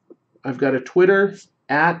 I've got a Twitter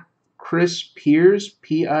at Chris Piers,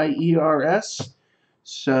 Piers.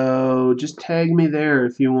 So just tag me there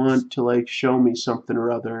if you want to like show me something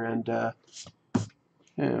or other. And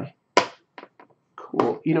yeah,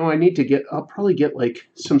 cool. You know, I need to get. I'll probably get like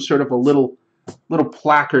some sort of a little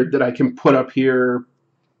placard that I can put up here,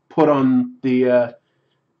 put on the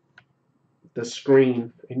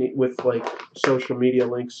screen with like social media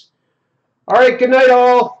links. All right. Good night,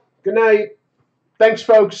 all. Good night. Thanks,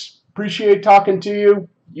 folks. Appreciate talking to you.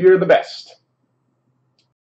 You're the best.